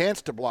have the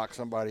chance to block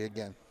somebody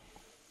again.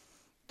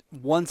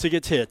 Once it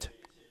gets hit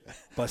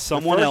by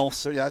someone else.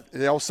 So, yeah,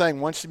 the old saying,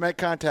 once you make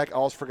contact,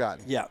 all's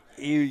forgotten. Yeah,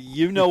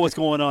 you know what's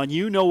going on.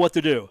 You know what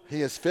to do.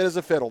 He is fit as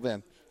a fiddle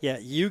then. Yeah,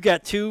 you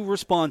got two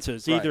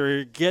responses. Right.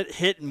 Either get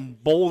hit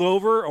and bowled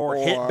over or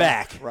hit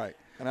back. Right,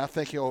 and I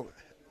think he'll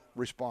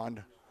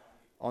respond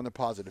on the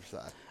positive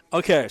side.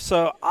 Okay,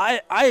 so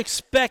I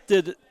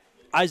expected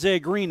Isaiah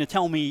Green to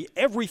tell me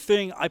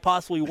everything I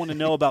possibly want to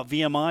know about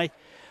VMI,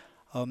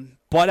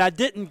 but I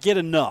didn't get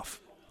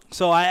enough.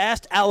 So I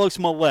asked Alex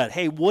Millett,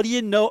 hey, what do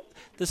you know?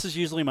 This is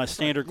usually my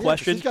standard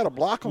question. He's got to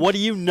block him. What do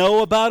you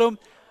know about him?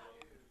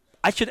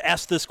 I should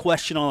ask this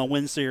question on a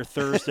Wednesday or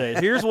Thursday.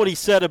 Here's what he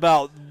said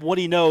about what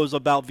he knows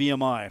about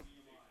VMI.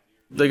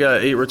 They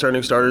got 8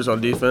 returning starters on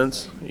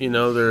defense.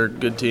 They're a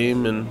good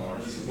team, and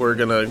we're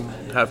going to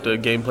have to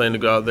game plan to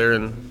go out there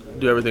and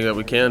do everything that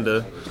we can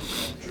to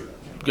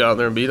go out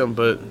there and beat them.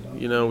 But,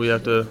 we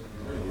have to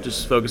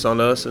just focus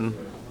on us, and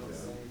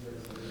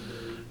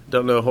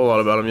don't know a whole lot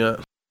about them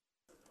yet.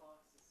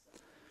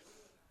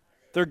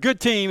 They're a good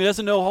team. He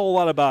doesn't know a whole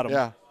lot about them.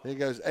 Yeah. He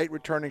goes 8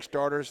 returning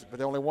starters, but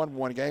they only won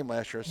one game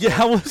last year. So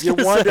yeah, I was you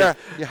wonder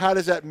how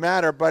does that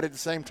matter? But at the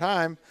same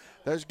time,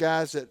 those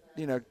guys that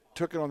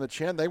took it on the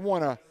chin, they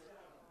want to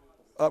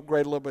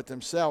upgrade a little bit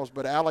themselves.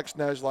 But Alex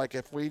knows, like,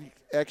 if we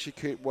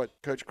execute what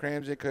Coach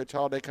Cramsey, Coach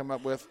Holiday come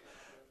up with,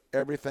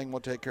 everything will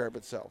take care of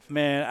itself.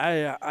 Man,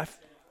 I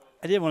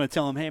didn't want to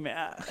tell him, hey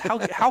man,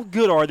 how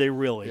good are they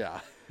really? Yeah.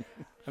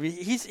 I mean,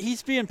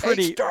 he's being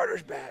pretty. 8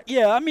 starters back.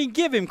 Yeah, I mean,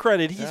 give him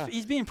credit.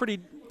 He's being pretty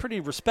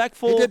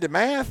respectful. He did the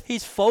math.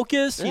 He's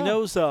focused. Yeah. He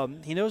knows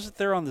that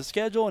they're on the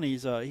schedule, and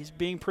he's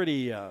being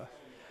pretty.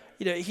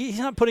 He's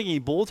not putting any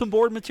bulletin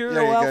board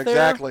material out there.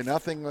 Exactly.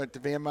 Nothing at the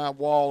VMI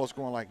wall is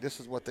going like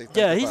this is what they think.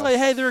 Yeah, he's about. like,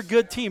 hey, they're a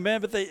good team,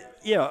 man. But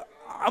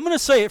I'm going to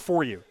say it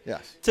for you.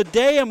 Yes.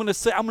 Today, I'm going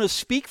to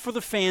speak for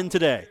the fan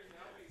today.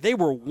 They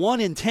were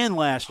 1-10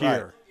 last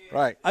year.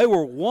 Right. They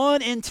were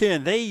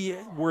 1-10.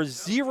 They were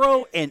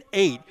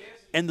 0-8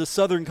 in the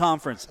Southern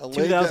Conference,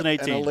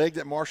 2018. And a league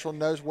that Marshall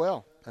knows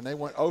well, and they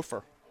went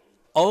 0-4.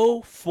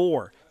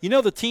 0-4.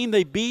 The team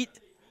they beat,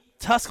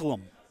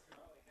 Tusculum,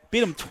 beat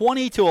them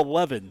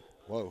 20-11.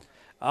 Whoa.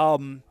 I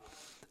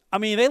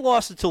mean, they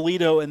lost to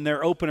Toledo in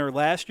their opener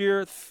last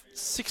year,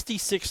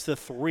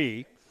 66-3.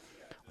 Okay.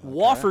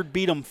 Wofford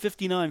beat them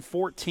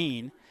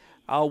 59-14.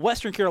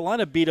 Western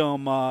Carolina beat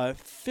them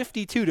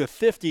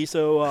 52-50.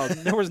 So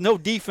there was no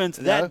defense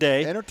that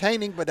day.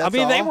 Entertaining, but that's I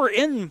mean, all.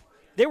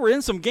 They were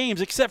in some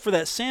games, except for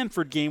that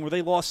Sanford game where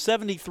they lost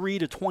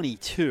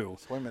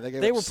 73-22. Wait a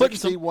minute, they were putting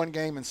 61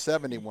 game and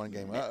 71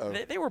 game.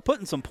 They were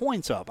putting some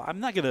points up. I'm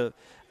not gonna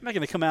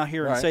come out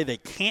here and say they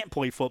can't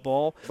play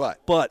football.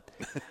 But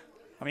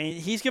I mean,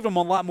 he's given them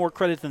a lot more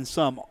credit than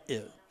some.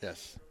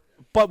 Yes.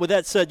 But with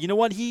that said, you know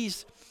what?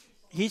 He's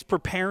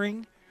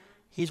preparing.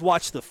 He's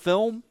watched the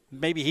film.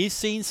 Maybe he's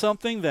seen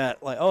something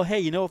that, like, oh, hey,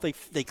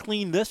 if they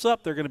clean this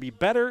up, they're going to be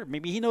better.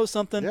 Maybe he knows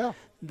something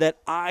that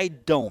I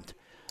don't.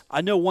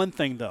 I know one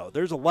thing, though.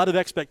 There's a lot of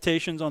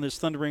expectations on this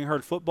Thundering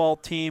Herd football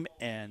team,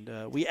 and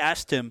we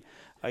asked him,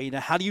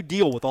 how do you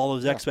deal with all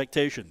those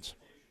expectations?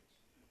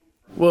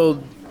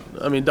 Well,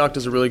 I mean, Doc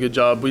does a really good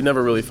job. We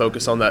never really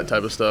focus on that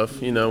type of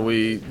stuff.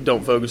 We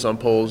don't focus on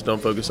polls,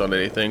 don't focus on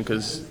anything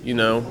because,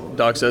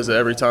 Doc says that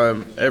every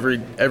time,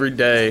 every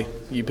day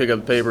you pick up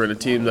the paper and a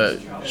team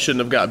that shouldn't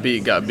have got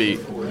beat.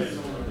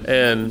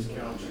 And,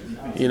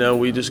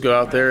 we just go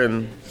out there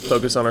and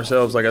focus on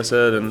ourselves, like I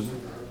said, and,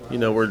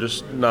 we're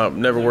just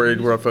never worried.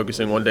 We're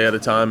focusing one day at a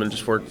time and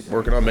just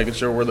working on making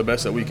sure we're the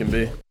best that we can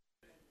be.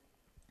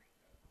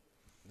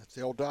 That's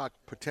the old Doc.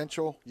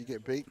 Potential, you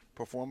get beat.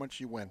 Performance,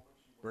 you win.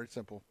 Very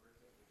simple.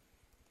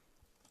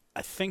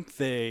 I think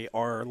they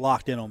are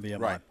locked in on VMI.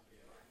 Right.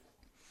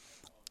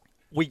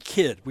 We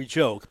kid, we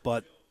joke,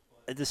 but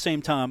at the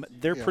same time,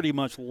 they're pretty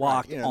much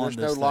locked on this There's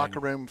no thing. locker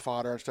room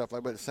fodder and stuff like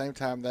that. But at the same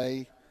time,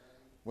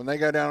 when they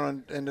go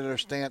down into their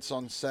stance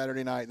on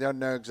Saturday night, they'll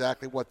know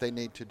exactly what they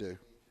need to do.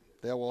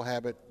 They will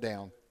have it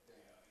down.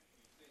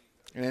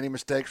 And any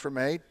mistakes were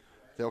made,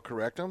 they'll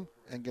correct them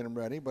and get them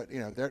ready. But,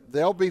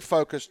 they'll be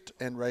focused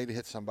and ready to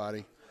hit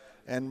somebody.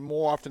 And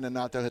more often than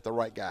not, they'll hit the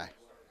right guy.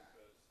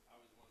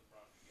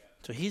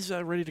 So he's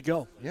ready to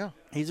go. Yeah.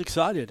 He's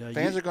excited.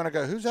 Fans are going to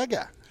go, who's that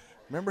guy?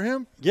 Remember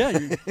him? Yeah,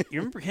 you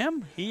remember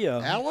him?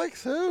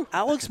 Alex who?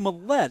 Alex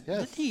Millett. Yes.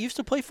 Didn't he used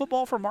to play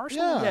football for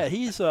Marshall? Yeah.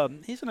 He's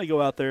going to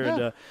go out there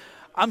and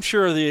I'm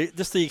sure the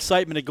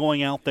excitement of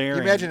going out there.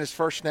 Can you imagine his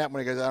first snap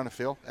when he goes out on the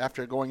field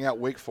after going out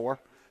week 4?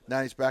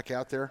 Now he's back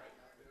out there.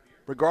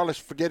 Regardless,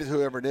 forget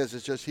whoever it is.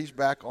 It's just he's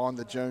back on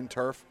the Joan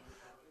turf.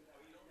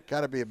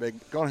 Got to be a big.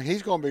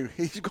 He's going to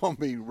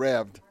be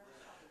revved.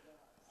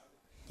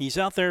 He's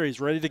out there.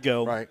 He's ready to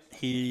go. Right.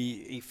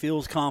 He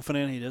feels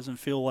confident. He doesn't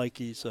feel like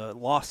he's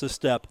lost a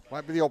step.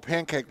 Might be the old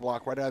pancake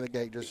block right out of the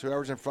gate. Just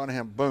whoever's in front of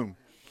him, boom.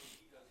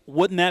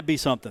 Wouldn't that be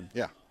something?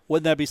 Yeah.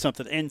 Wouldn't that be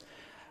something? And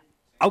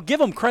I'll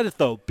give him credit,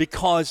 though,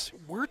 because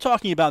we're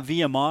talking about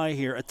VMI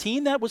here, a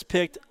team that was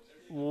picked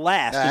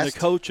last in the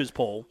coaches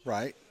poll.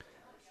 Right.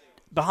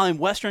 Behind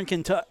Western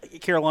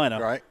Carolina.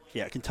 Right.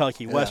 Yeah,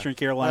 Kentucky, Western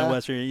Carolina,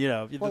 Western,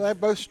 Well, they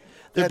both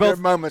they're had both their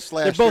moments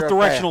last year. They're both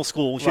directional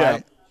schools, yeah.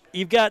 Right.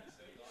 You've got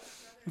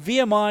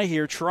VMI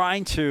here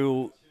trying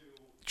to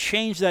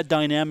change that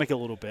dynamic a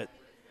little bit.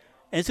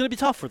 And it's going to be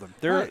tough for them.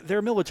 They're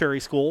a military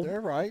school. They're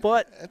right.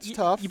 But it's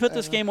tough. You put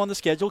this game on the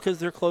schedule because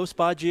they're close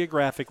by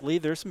geographically.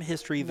 There's some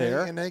history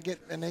there. And they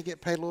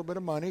get paid a little bit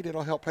of money.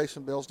 That'll help pay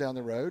some bills down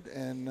the road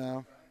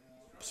and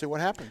see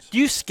what happens. Do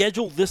you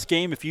schedule this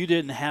game if you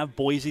didn't have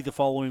Boise the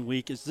following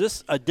week? Is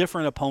this a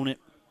different opponent?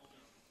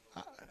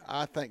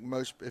 I think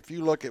if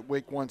you look at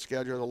week 1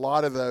 schedule, a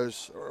lot of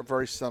those are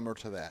very similar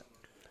to that.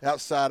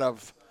 Outside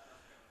of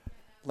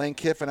Lane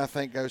Kiffin, I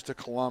think, goes to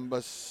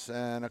Columbus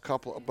and a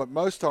couple, but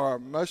most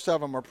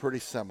of them are pretty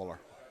similar.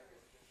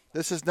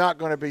 This is not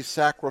going to be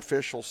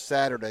sacrificial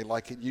Saturday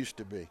like it used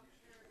to be.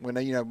 When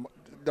they, the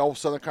old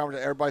Southern Conference,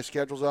 everybody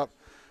schedules up,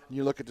 and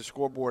you look at the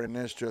scoreboard, and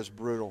it's just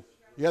brutal.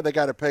 Yeah, they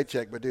got a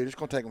paycheck, but, dude, it's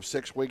going to take them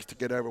 6 weeks to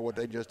get over what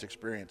they just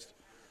experienced.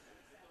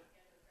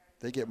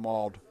 They get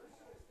mauled.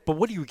 But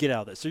what do you get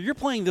out of this? So you're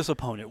playing this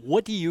opponent.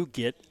 What do you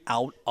get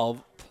out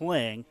of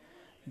playing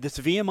this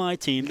VMI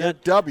team?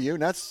 That W,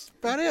 and that's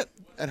about it.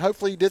 And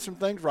hopefully you did some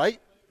things right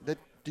that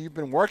you've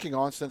been working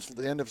on since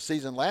the end of the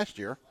season last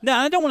year.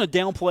 Now, I don't want to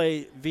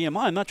downplay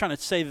VMI. I'm not trying to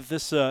say that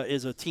this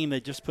is a team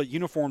that just put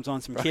uniforms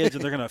on some kids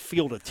and they're going to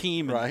field a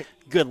team and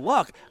good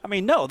luck. I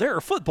mean, no, they're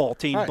a football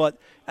team, but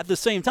at the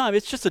same time,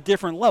 it's just a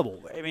different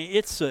level. I mean,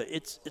 it's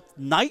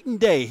night and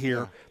day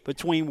here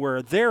between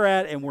where they're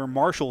at and where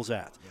Marshall's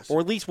at, or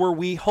at least where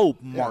we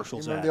hope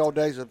Marshall's at. You remember the old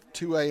days of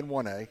 2A and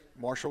 1A.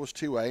 Marshall was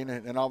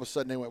 2A, and all of a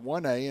sudden they went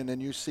 1A, and then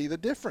you see the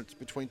difference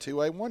between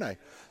 2A and 1A.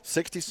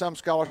 60-some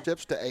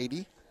scholarships to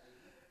 80.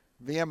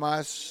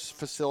 VMI's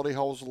facility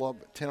holds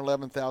 10,000,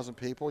 11,000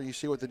 people. You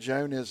see what the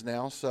Joan is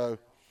now. So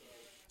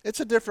it's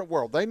a different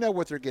world. They know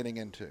what they're getting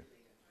into.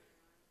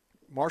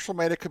 Marshall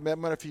made a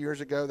commitment a few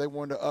years ago. They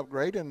wanted to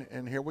upgrade,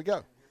 and here we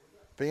go.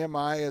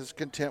 VMI is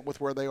content with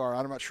where they are.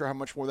 I'm not sure how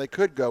much more they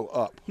could go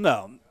up.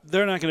 No,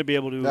 they're not going to be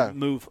able to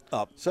move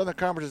up. Southern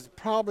Conference is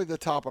probably the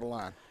top of the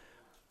line.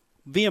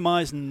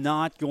 VMI is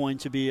not going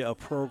to be a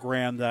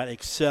program that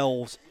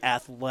excels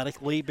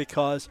athletically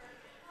because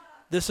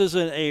this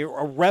isn't a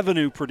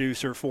revenue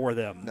producer for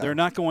them. No. They're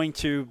not going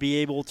to be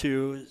able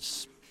to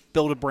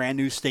build a brand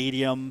new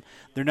stadium.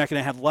 They're not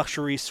going to have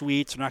luxury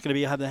suites. They're not going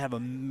to have a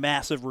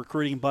massive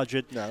recruiting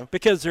budget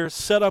because they're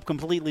set up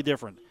completely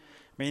different.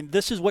 I mean,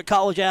 this is what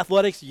college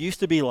athletics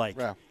used to be like.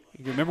 Yeah.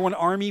 You remember when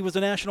Army was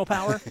a national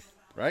power?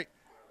 Right.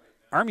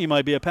 Army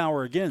might be a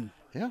power again.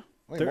 Yeah.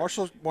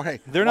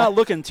 They're not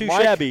looking too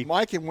shabby.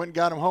 Mike went and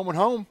got him home and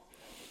home.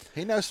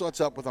 He knows what's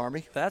up with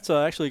Army. That's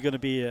actually going to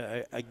be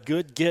a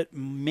good get.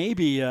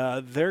 Maybe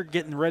they're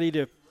getting ready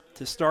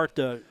to start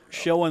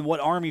showing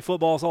what Army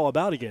football is all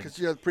about again. Because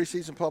the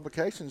preseason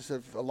publications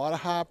have a lot of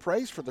high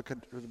praise for the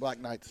Black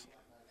Knights.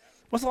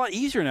 Well, it's a lot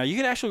easier now. You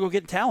can actually go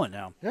get talent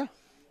now. Yeah.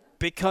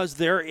 Because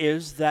there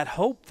is that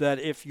hope that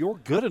if you're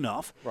good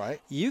enough,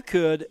 you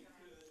could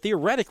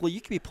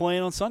theoretically be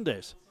playing on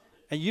Sundays.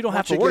 And you don't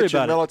have to worry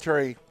about it.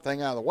 Military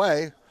thing out of the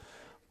way.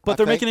 But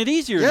they're making it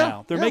easier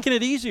now. They're making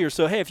it easier.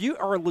 So, hey, if you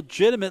are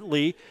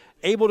legitimately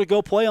able to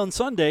go play on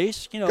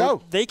Sundays,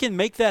 they can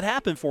make that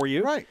happen for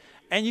you. Right.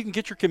 And you can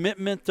get your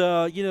commitment,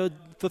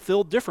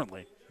 fulfilled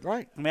differently.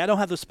 Right. I mean, I don't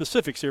have the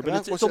specifics here,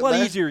 but it's a lot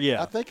easier,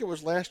 I think it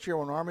was last year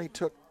when Army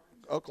took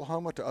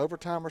Oklahoma to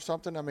overtime or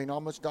something. I mean,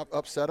 almost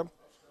upset them.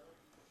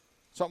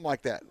 Something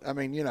like that. I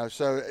mean,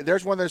 so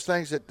there's one of those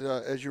things that,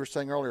 as you were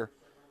saying earlier,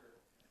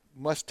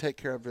 must take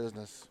care of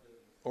business.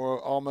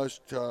 Or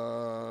almost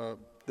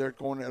they're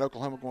going at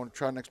Oklahoma going to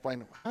try and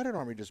explain, how did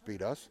Army just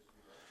beat us?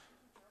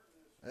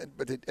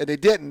 But they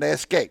didn't. They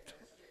escaped.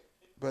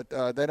 But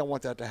they don't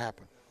want that to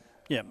happen.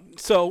 Yeah.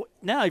 So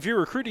now if you're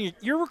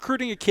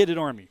recruiting a kid at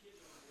Army,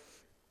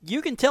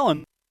 you can tell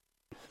him,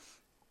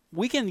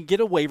 we can get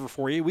a waiver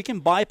for you. We can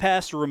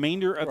bypass the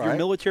remainder of your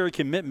military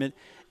commitment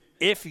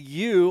if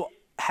you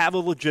have a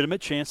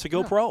legitimate chance to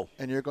go pro.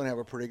 And you're going to have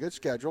a pretty good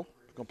schedule.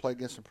 You're going to play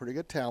against some pretty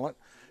good talent.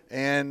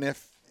 And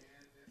if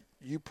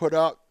you put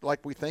out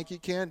like we think you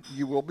can,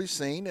 you will be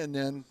seen, and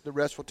then the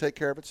rest will take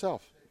care of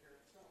itself.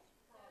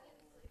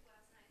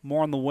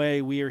 More on the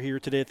way. We are here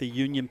today at the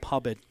Union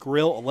Pub and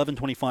Grill,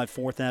 1125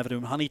 4th Avenue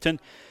in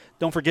Huntington.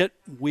 Don't forget,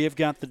 we have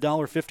got the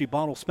 $1.50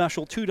 bottle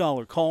special,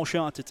 $2 call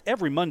shots. It's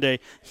every Monday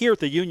here at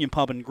the Union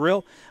Pub and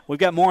Grill. We've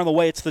got more on the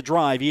way. It's The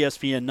Drive,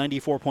 ESPN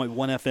 94.1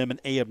 FM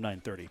and AM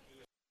 930.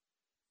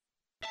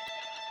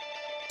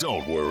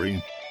 Don't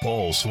worry.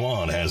 Paul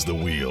Swan has the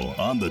wheel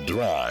on The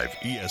Drive,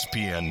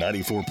 ESPN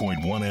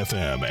 94.1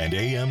 FM and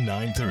AM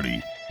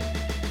 930.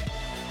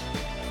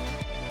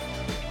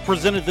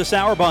 Presented this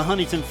hour by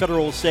Huntington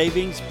Federal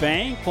Savings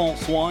Bank. Paul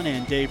Swan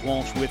and Dave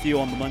Walsh with you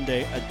on the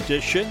Monday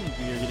edition.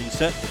 We are getting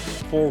set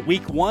for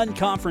Week 1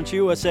 Conference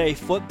USA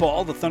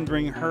football. The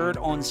Thundering Herd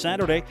on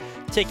Saturday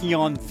taking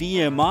on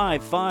VMI.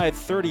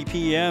 5:30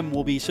 p.m.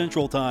 will be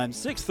Central Time.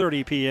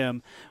 6:30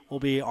 p.m. will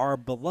be our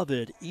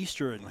beloved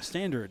Eastern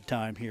Standard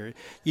Time here.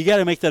 You got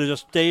to make that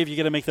adjustment, Dave. You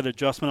got to make that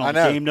adjustment on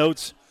the game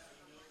notes.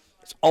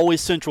 It's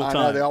always Central Time.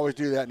 I know they always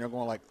do that, and they're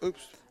going like,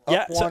 "Oops."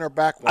 Yeah, one or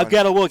back one. I've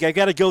got to look. I've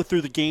got to go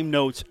through the game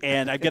notes,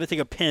 and I've got to take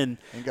a pen.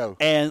 And go.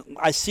 And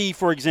I see,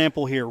 for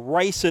example, here,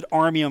 Rice at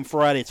Army on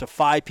Friday. It's a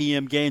 5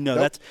 p.m. game. No,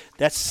 Nope.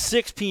 that's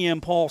 6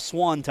 p.m. Paul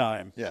Swan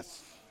time.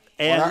 Yes.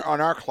 And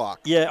on our clock.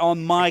 Yeah,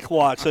 on my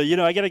clock. So,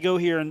 I got to go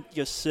here and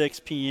go 6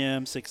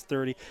 p.m.,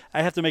 6:30.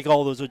 I have to make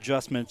all those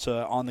adjustments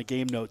on the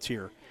game notes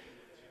here.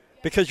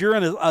 Because you're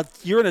in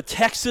a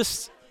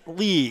Texas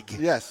league.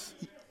 Yes.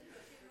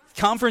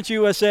 Conference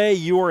USA,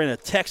 you are in a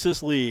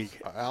Texas league.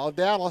 Out of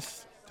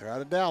Dallas. They're out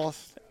of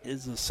Dallas.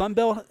 Is the Sun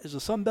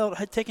Belt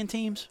taking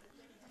teams?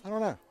 I don't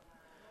know.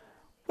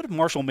 What if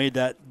Marshall made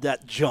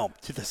that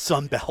jump to the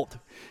Sun Belt?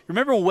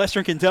 Remember when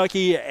Western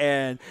Kentucky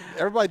and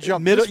everybody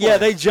jumped?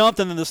 They jumped,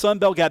 and then the Sun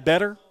Belt got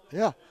better.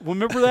 Yeah.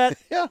 Remember that?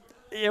 Yeah.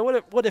 Yeah.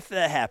 What if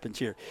that happens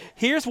here?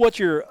 Here's what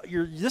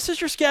this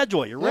is your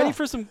schedule. You're ready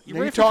for some.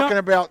 You're talking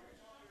about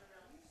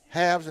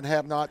haves and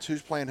have-nots.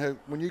 Who's playing who?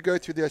 When you go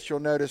through this,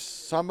 you'll notice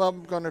some of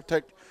them are going to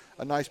take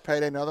a nice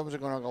payday, and others are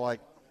going to go like.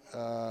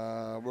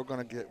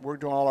 We're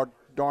doing all our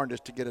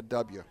darndest to get a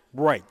W.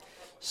 Right.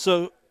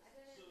 So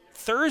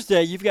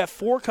Thursday, you've got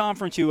 4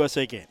 Conference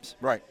USA games.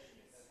 Right.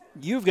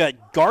 You've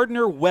got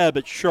Gardner-Webb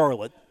at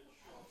Charlotte,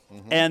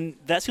 and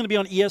that's going to be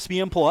on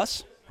ESPN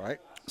Plus. Right.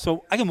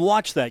 So I can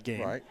watch that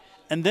game. Right.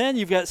 And then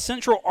you've got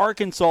Central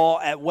Arkansas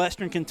at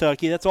Western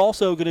Kentucky. That's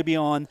also going to be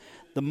on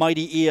the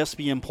mighty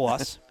ESPN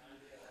Plus.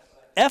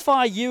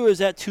 FIU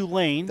is at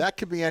Tulane. That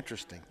could be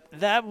interesting.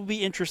 That would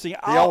be interesting.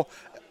 The old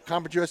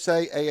Conference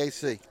USA,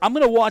 AAC. I'm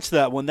going to watch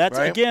that one. That's,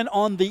 right? again,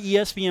 on the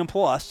ESPN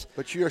Plus.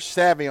 But you're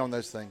savvy on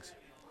those things.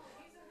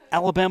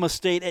 Alabama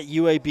State at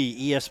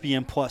UAB,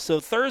 ESPN Plus. So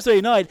Thursday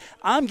night,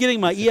 I'm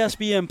getting my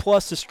ESPN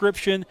Plus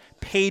subscription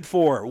paid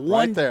for.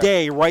 One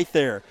day right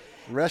there.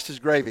 The rest is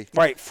gravy.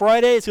 Right.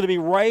 Friday, it's going to be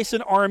Rice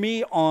and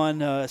Army on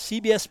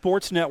CBS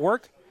Sports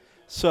Network.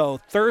 So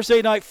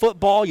Thursday night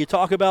football, you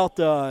talk about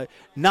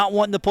not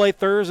wanting to play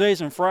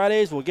Thursdays and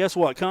Fridays. Well, guess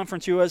what?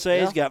 Conference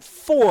USA's got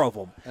 4 of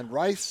them. And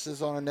Rice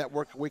is on a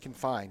network we can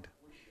find,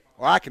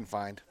 or I can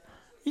find.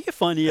 You can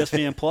find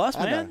ESPN Plus,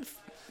 I man. know.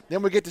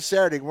 Then we get to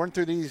Saturday, run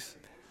through these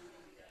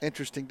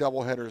interesting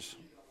doubleheaders.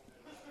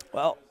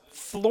 Well,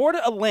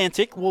 Florida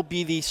Atlantic will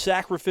be the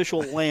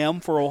sacrificial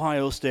lamb for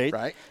Ohio State.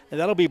 Right. And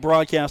that'll be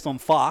broadcast on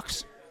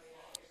Fox.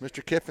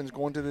 Mr. Kiffin's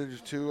going to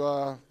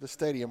the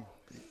stadium.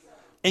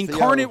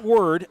 Incarnate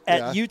Word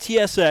at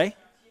UTSA.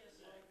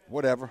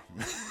 Whatever.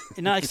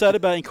 You're not excited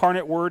about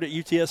Incarnate Word at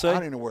UTSA? I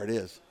don't even know where it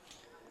is.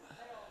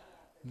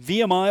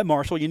 VMI,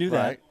 Marshall, you knew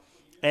Right.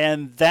 that.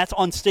 And that's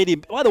on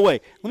Stadium. By the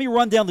way, let me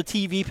run down the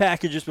TV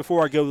packages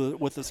before I go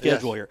with the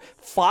schedule here.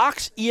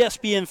 Fox,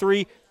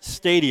 ESPN3,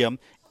 Stadium,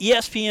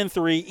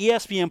 ESPN3,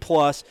 ESPN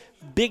Plus,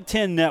 Big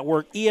Ten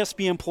Network,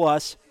 ESPN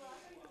Plus,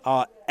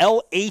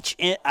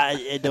 LHN.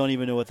 I don't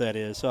even know what that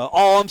is.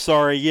 I'm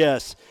sorry.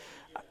 Yes.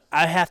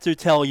 I have to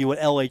tell you what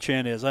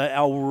LHN is. I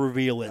will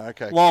reveal it.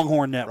 Okay.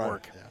 Longhorn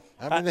Network. Right.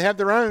 Yeah. I mean, they have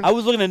their own. I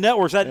was looking at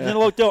networks. Then I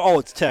looked up. Oh,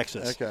 it's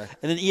Texas. Okay.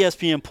 And then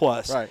ESPN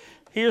Plus. Right.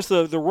 Here's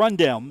the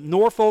rundown.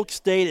 Norfolk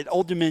State at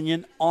Old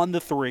Dominion on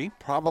the 3.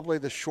 Probably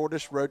the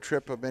shortest road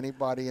trip of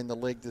anybody in the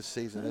league this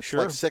season. It's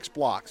Sure. like 6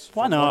 blocks.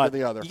 Why from not? one to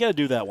the other. You got to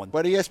do that one.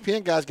 But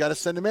ESPN guys got to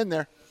send them in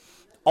there.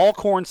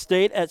 Alcorn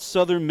State at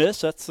Southern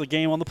Miss. That's the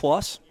game on the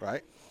Plus.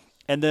 Right.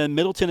 And then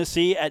Middle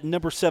Tennessee at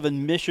number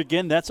 7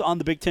 Michigan. That's on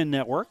the Big Ten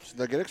Network. So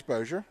they'll get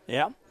exposure.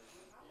 Yeah.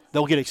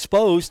 They'll get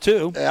exposed,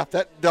 too. Yeah,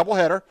 that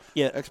doubleheader.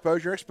 Yeah.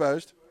 Exposure,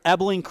 exposed.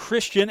 Abilene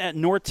Christian at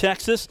North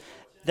Texas.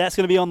 That's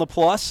going to be on the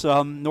Plus.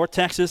 North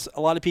Texas,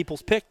 a lot of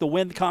people's pick to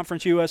win the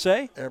Conference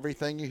USA.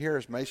 Everything you hear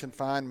is Mason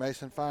Fine,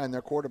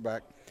 their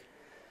quarterback.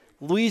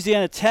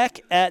 Louisiana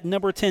Tech at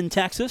number 10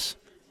 Texas.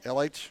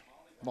 LH,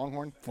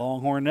 Longhorn.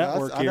 Longhorn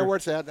Network I know where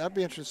it's at. That'd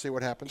be interesting to see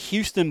what happens.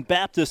 Houston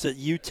Baptist at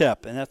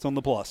UTEP, and that's on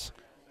the Plus.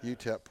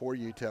 UTEP, poor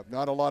UTEP.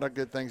 Not a lot of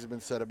good things have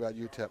been said about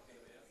UTEP.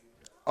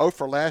 0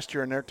 for last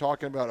year, and they're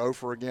talking about 0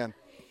 for again.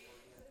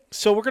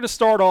 So we're going to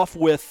start off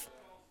with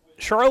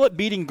Charlotte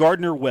beating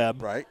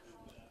Gardner-Webb. Right.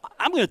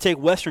 I'm going to take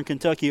Western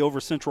Kentucky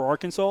over Central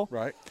Arkansas.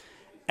 Right.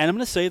 And I'm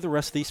going to save the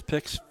rest of these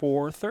picks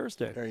for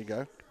Thursday. There you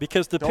go.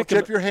 Because Don't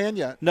tip your hand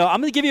yet. No, I'm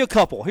going to give you a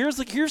couple. Here's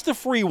the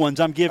free ones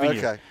I'm giving you.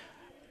 Okay.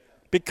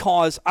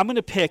 Because I'm going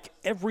to pick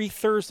every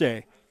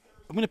Thursday.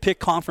 I'm going to pick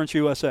Conference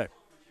USA.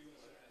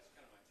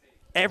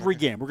 Every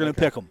game, we're going to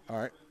pick them. All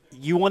right.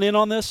 You want in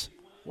on this?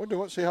 We'll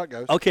do it. See how it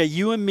goes. Okay,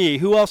 you and me.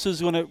 Who else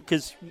is going to –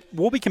 because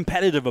we'll be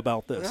competitive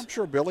about this. I'm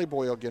sure Billy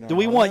Boy will get on. Do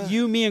we want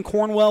you, me, and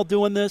Cornwell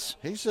doing this?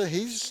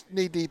 He's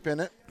knee-deep in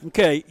it.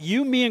 Okay,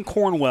 you, me, and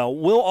Cornwell,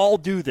 we'll all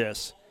do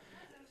this.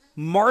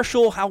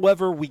 Marshall,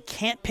 however, we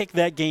can't pick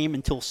that game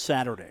until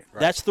Saturday. Right.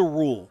 That's the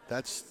rule.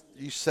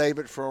 You save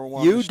it for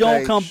one. You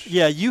don't come.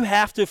 Yeah, you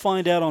have to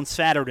find out on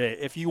Saturday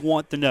if you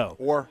want to know.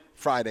 Or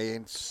Friday.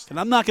 And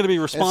I'm not going to be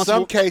responsible.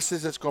 in some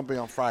cases, it's going to be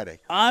on Friday.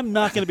 I'm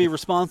not going to be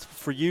responsible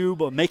for you,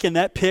 but making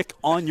that pick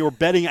on your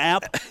betting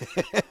app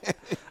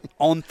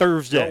on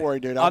Thursday. Don't worry,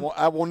 dude.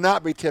 I will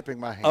not be tipping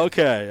my hand.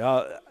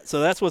 Okay, so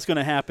that's what's going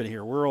to happen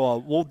here.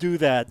 We'll do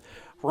that.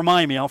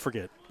 Remind me, I'll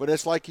forget. But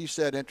it's like you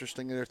said,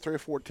 interesting. There are 3 or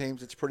 4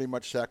 teams. It's pretty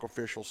much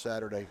sacrificial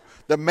Saturday.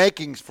 The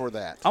makings for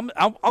that.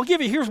 I'll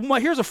give you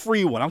here's a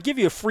free one. I'll give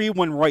you a free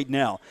one right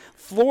now.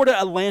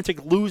 Florida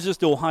Atlantic loses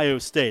to Ohio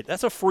State.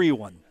 That's a free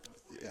one.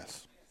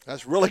 Yes,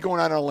 that's really going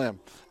out on a limb.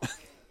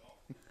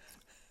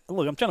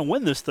 Look, I'm trying to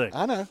win this thing.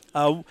 I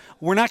know.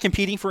 We're not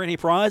competing for any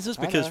prizes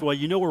because, well,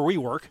 you know where we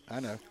work. I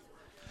know.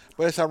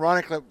 But it's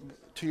ironic that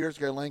 2 years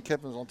ago, Lane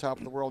Kiffin was on top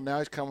of the world. Now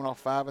he's coming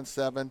off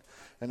 5-7,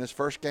 and his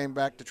first game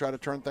back to try to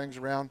turn things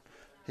around.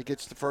 He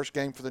gets the first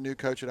game for the new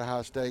coach at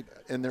Ohio State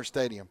in their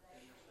stadium.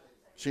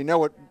 So you know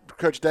what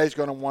Coach Day's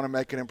going to want to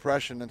make an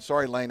impression. And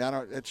sorry, Lane,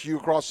 it's you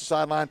across the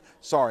sideline.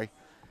 Sorry,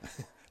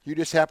 you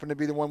just happen to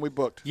be the one we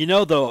booked. You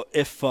know, though,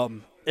 if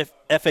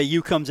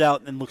FAU comes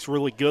out and looks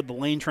really good, the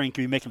Lane train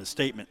could be making a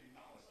statement.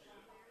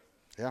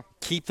 Yeah,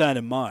 keep that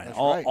in mind. That's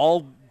right.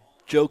 All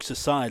jokes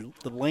aside,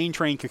 the Lane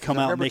train could come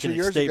out and make a statement.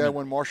 Remember 2 years ago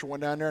when Marshall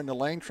went down there and the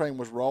Lane train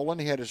was rolling?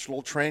 He had his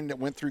little train that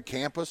went through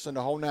campus and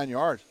the whole 9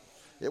 yards.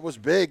 It was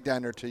big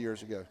down there 2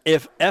 years ago.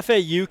 If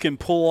FAU can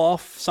pull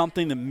off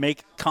something to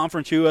make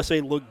Conference USA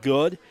look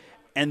good,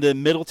 and the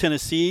Middle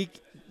Tennessee,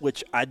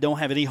 which I don't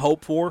have any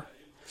hope for.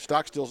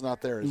 Stockstill's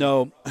not there, is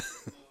no.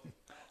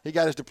 He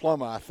got his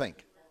diploma, I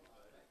think.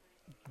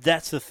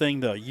 That's the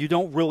thing, though. You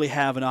don't really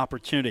have an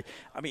opportunity.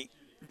 I mean,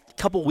 a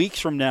couple weeks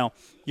from now,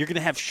 you're going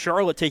to have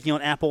Charlotte taking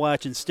on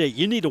Appalachian State.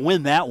 You need to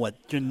win that one.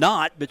 You're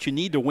not, but you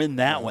need to win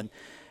that one.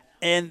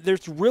 And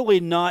there's really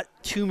not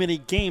too many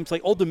games.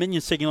 Like Old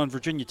Dominion's taking on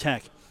Virginia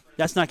Tech.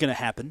 That's not going to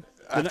happen.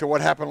 After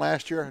what happened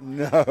last year?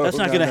 No. That's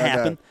not going to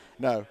happen.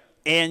 No.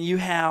 And you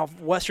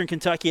have Western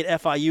Kentucky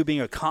at FIU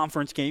being a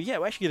conference game. Yeah,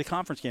 we actually get a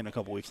conference game in a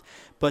couple weeks.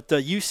 But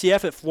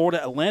UCF at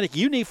Florida Atlantic.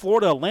 You need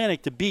Florida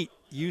Atlantic to beat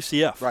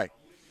UCF. Right.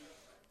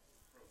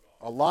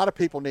 A lot of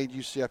people need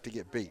UCF to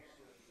get beat.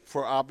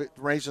 For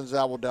reasons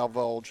I will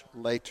divulge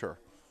later.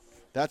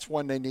 That's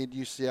one they need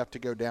UCF to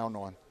go down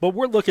on. But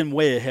we're looking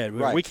way ahead.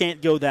 Right. We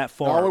can't go that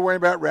far. All we're worrying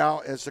about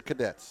now is the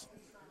cadets.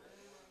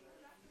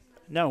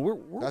 No,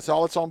 we're that's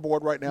all that's on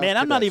board right now. Man,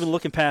 I'm not even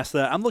looking past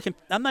that. I'm not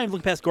even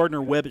looking past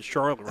Gardner Webb at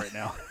Charlotte right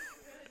now.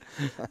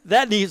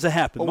 That needs to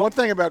happen. Well, one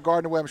thing about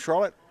Gardner Webb and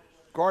Charlotte,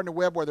 Gardner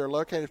Webb, where they're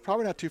located, is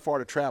probably not too far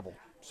to travel.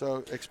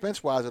 So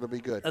expense-wise, it'll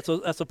be good.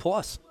 That's a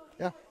plus.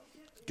 Yeah.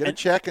 Get a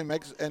check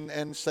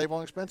and save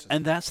on expenses.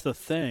 And that's the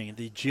thing.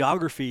 The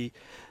geography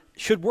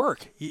should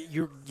work.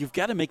 You've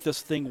got to make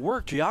this thing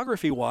work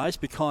geography-wise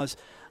because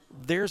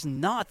there's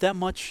not that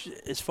much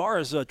as far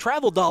as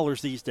travel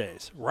dollars these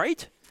days,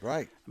 right?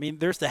 Right. I mean,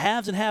 there's the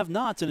haves and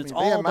have-nots, and it's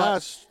all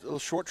about – VMI's a little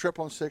short trip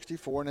on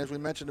 64, and as we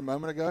mentioned a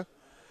moment ago,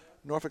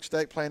 Norfolk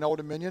State playing Old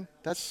Dominion,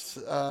 that's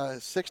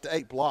 6 to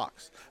 8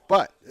 blocks.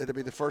 But it'll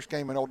be the first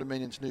game in Old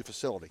Dominion's new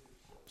facility.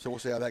 So we'll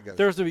see how that goes.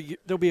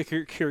 There'll be a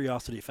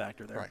curiosity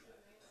factor there. Right.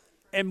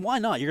 And why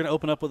not? You're going to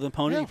open up with an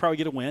opponent. Yeah. You probably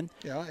get a win.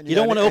 Yeah, and you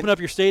don't want to open up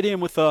your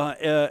stadium with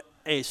a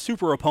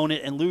super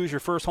opponent and lose your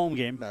first home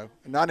game. No,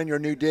 not in your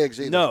new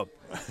digs either. No.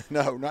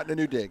 No, not in the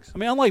new digs. I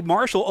mean, unlike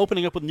Marshall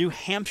opening up with New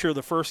Hampshire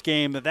the first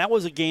game, that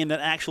was a game that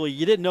actually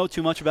you didn't know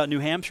too much about New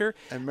Hampshire.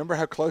 And remember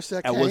how close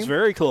that came? It was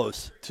very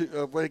close.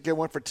 They get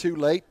one for 2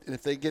 late, and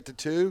if they get to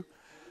 2,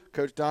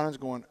 Coach Donovan's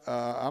going,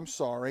 I'm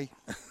sorry.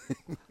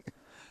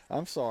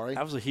 I'm sorry.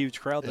 That was a huge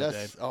crowd that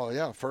day. Oh,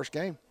 yeah, first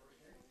game.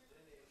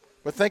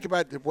 But think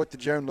about what the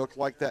Joan looked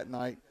like that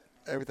night,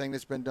 everything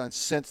that's been done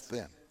since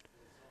then.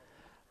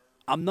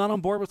 I'm not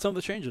on board with some of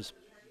the changes.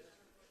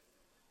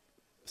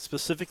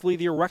 Specifically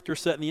the erector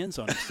set in the end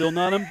zone.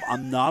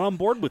 I'm not on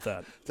board with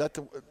that. Is that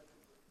the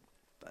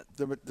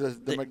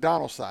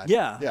McDonald's side?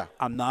 Yeah. Yeah.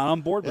 I'm not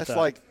on board with that. That's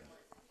like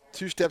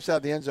 2 steps out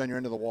of the end zone, you're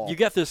into the wall. You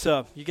get this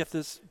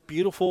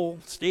beautiful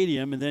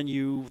stadium, and then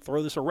you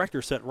throw this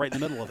erector set right in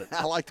the middle of it.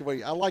 I like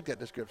that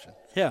description.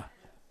 Yeah.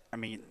 I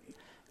mean,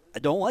 I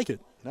don't like it.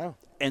 No.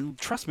 And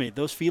trust me,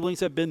 those feelings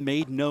have been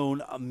made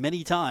known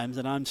many times,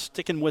 and I'm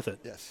sticking with it.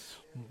 Yes.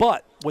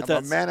 But I'm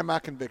a man of my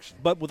conviction.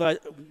 But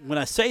when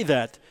I say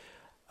that,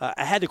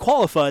 I had to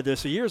qualify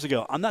this years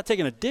ago. I'm not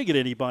taking a dig at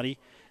anybody.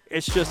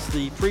 It's just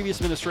the previous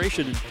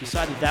administration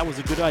decided that was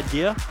a good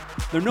idea.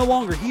 They're no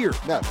longer here.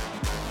 No.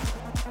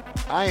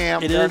 I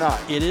am. They're not.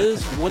 It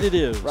is what it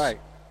is. Right.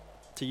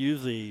 To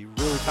use the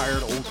really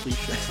tired old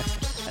cliche.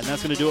 And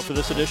that's going to do it for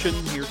this edition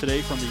here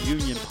today from the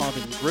Union Pub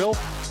and Grill.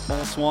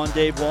 Paul Swan,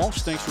 Dave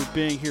Walsh, thanks for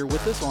being here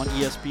with us on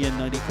ESPN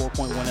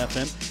 94.1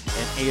 FM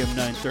and AM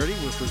 930.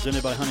 We're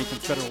presented by Huntington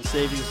Federal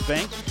Savings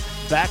Bank.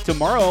 Back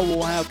tomorrow,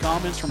 we'll have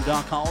comments from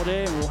Doc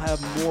Holliday, and we'll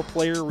have more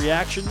player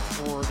reaction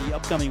for the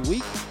upcoming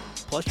week.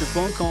 plus your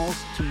phone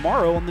calls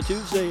tomorrow on the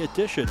Tuesday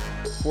edition.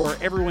 For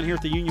everyone here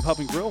at the Union Pub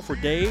and Grill, for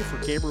Dave, for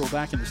Gabriel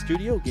back in the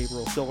studio,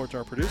 Gabriel Silver's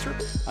our producer.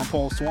 I'm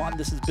Paul Swann.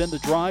 This has been The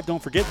Drive.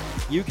 Don't forget,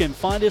 you can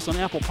find us on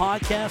Apple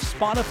Podcasts,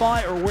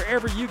 Spotify, or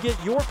wherever you get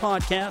your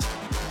podcast.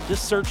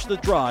 Just search The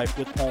Drive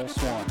with Paul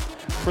Swann.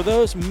 For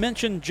those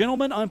mentioned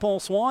gentlemen, I'm Paul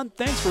Swann.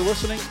 Thanks for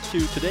listening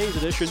to today's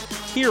edition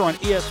here on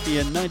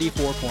ESPN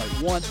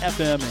 94.1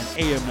 FM and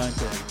AM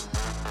 930.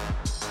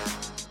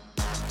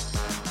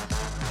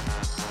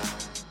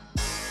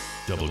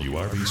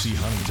 WRVC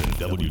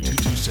Huntington,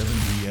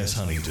 W227BS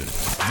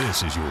Huntington.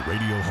 This is your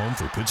radio home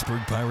for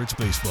Pittsburgh Pirates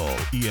baseball,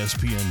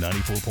 ESPN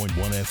 94.1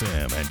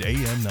 FM and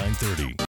AM 930.